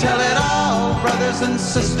 Tell it all, brothers and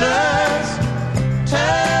sisters. Tell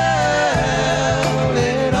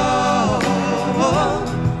it all.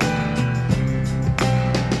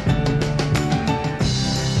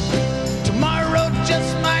 Tomorrow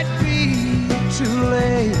just might be too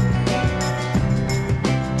late.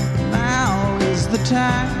 Now is the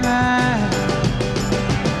time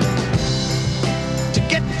to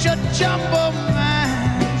get your jumbo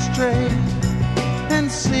mind straight and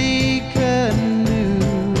seek a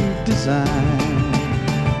new design.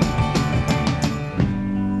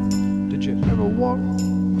 Did you ever walk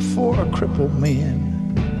before a crippled man,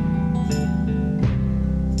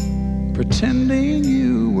 pretending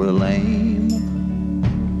you were lame?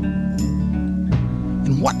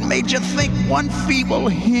 And what made you think one feeble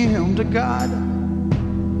hymn to God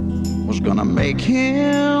was gonna make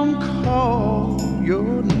him call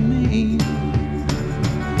your name?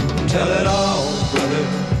 Tell it all, brother,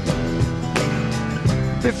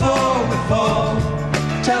 before we fall.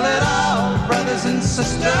 Tell it all, brothers and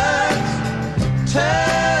sisters. Tell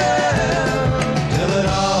it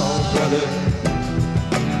all, brother,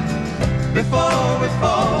 before we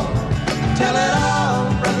fall. Tell it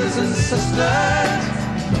all, brothers and sisters.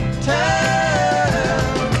 Tell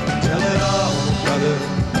it all, brother,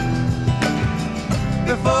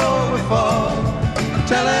 before we fall.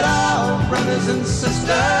 Tell it all, brothers and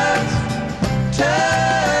sisters.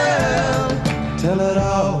 Tell it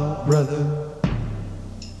all, brother,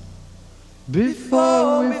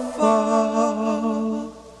 before we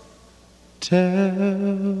fall.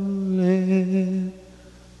 Tell it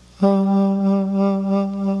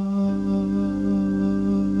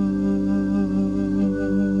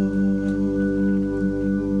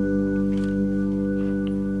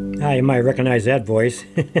Ah, you might recognize that voice.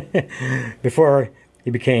 Before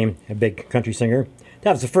he became a big country singer,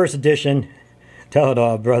 that was the first edition. Tell it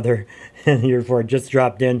all, brother. And year before, just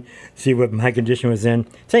dropped in, see what my condition was in.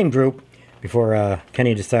 Same group before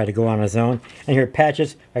Kenny decided to go on his own. And here,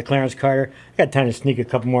 Patches by Clarence Carter. I got time to sneak a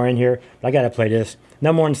couple more in here, but I got to play this.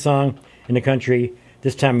 Number one song in the country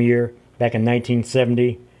this time of year, back in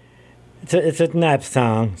 1970. It's a nap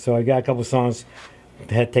song, so I got a couple songs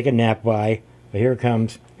to take a nap by. But here it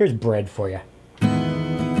comes. Here's Bread for you.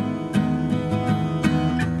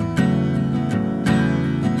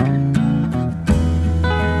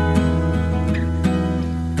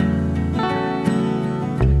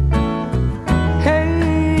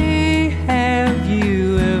 Hey, have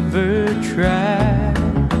you ever tried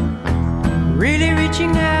really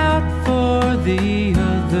reaching out for the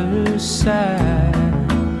other side?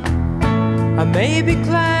 I may be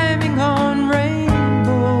climbing on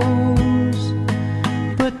rainbows,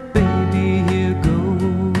 but baby, here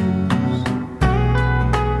goes.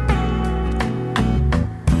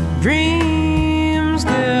 Dreams,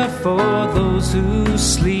 they're for those who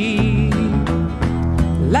sleep.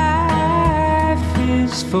 Life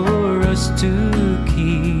is for us to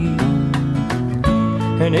keep.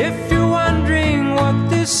 And if you're wondering what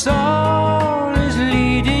this all is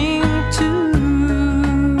leading to,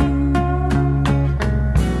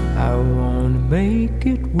 I wanna make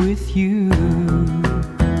it with you.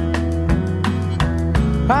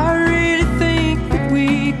 I really think that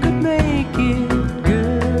we could make it,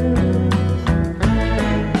 girl.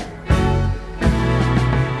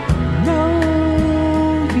 No,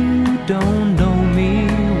 you don't know me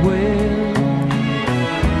well,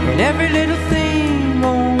 and every little thing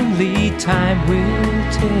only time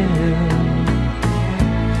will tell.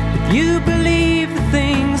 If you believe the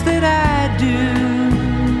things that I do,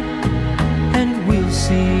 and we'll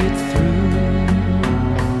see it through.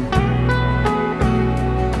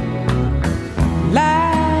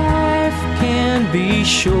 Life can be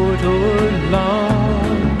short or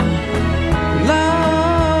long.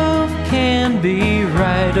 Love can be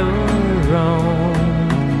right or wrong.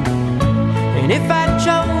 And if I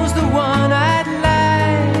chose the one I'd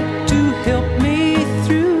like to help me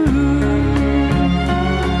through,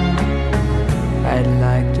 I'd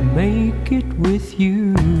like to make it with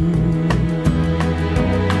you.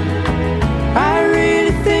 I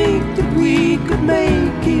really think that we could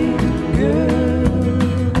make it, girl.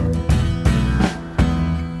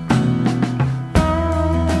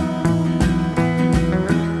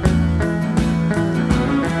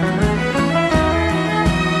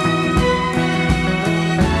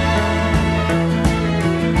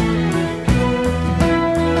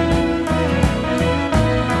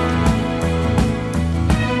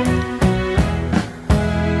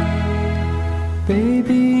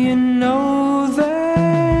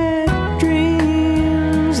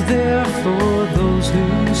 there for those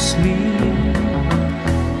who sleep.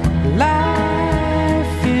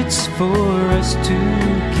 Life, it's for us to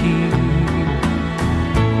keep.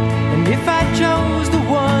 And if I chose the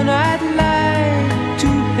one I'd like to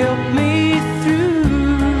help me through,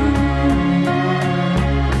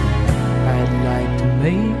 I'd like to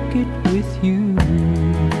make it with you.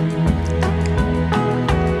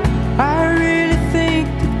 I really think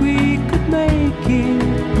that we could make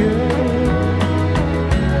it, girl.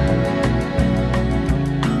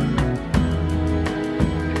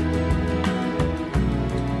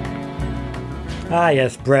 Ah,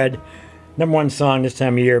 yes, Bread. Number one song this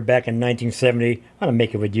time of year back in 1970. I'm going to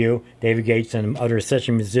Make It With You. David Gates and other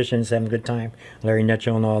session musicians having a good time. Larry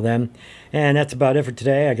Netchell and all them. And that's about it for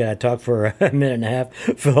today. I got to talk for a minute and a half,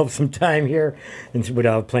 fill up some time here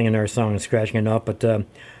without playing another song and scratching it up. But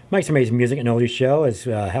Mike's Amazing Music and Oldies Show is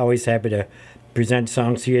always happy to present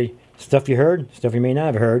songs to you. Stuff you heard, stuff you may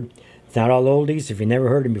not have heard. It's not all oldies if you never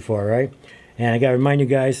heard them before, right? And I got to remind you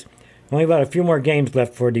guys, only about a few more games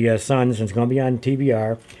left for the Suns, and it's going to be on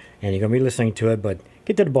TBR, and you're going to be listening to it, but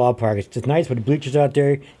get to the ballpark. It's just nice with the bleachers out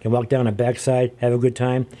there. You can walk down the backside, have a good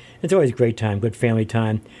time. It's always a great time, good family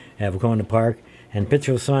time. Have a go in the park, and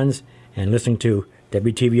Pittsfield Suns, and listening to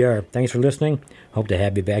WTBR. Thanks for listening. Hope to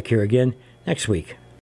have you back here again next week.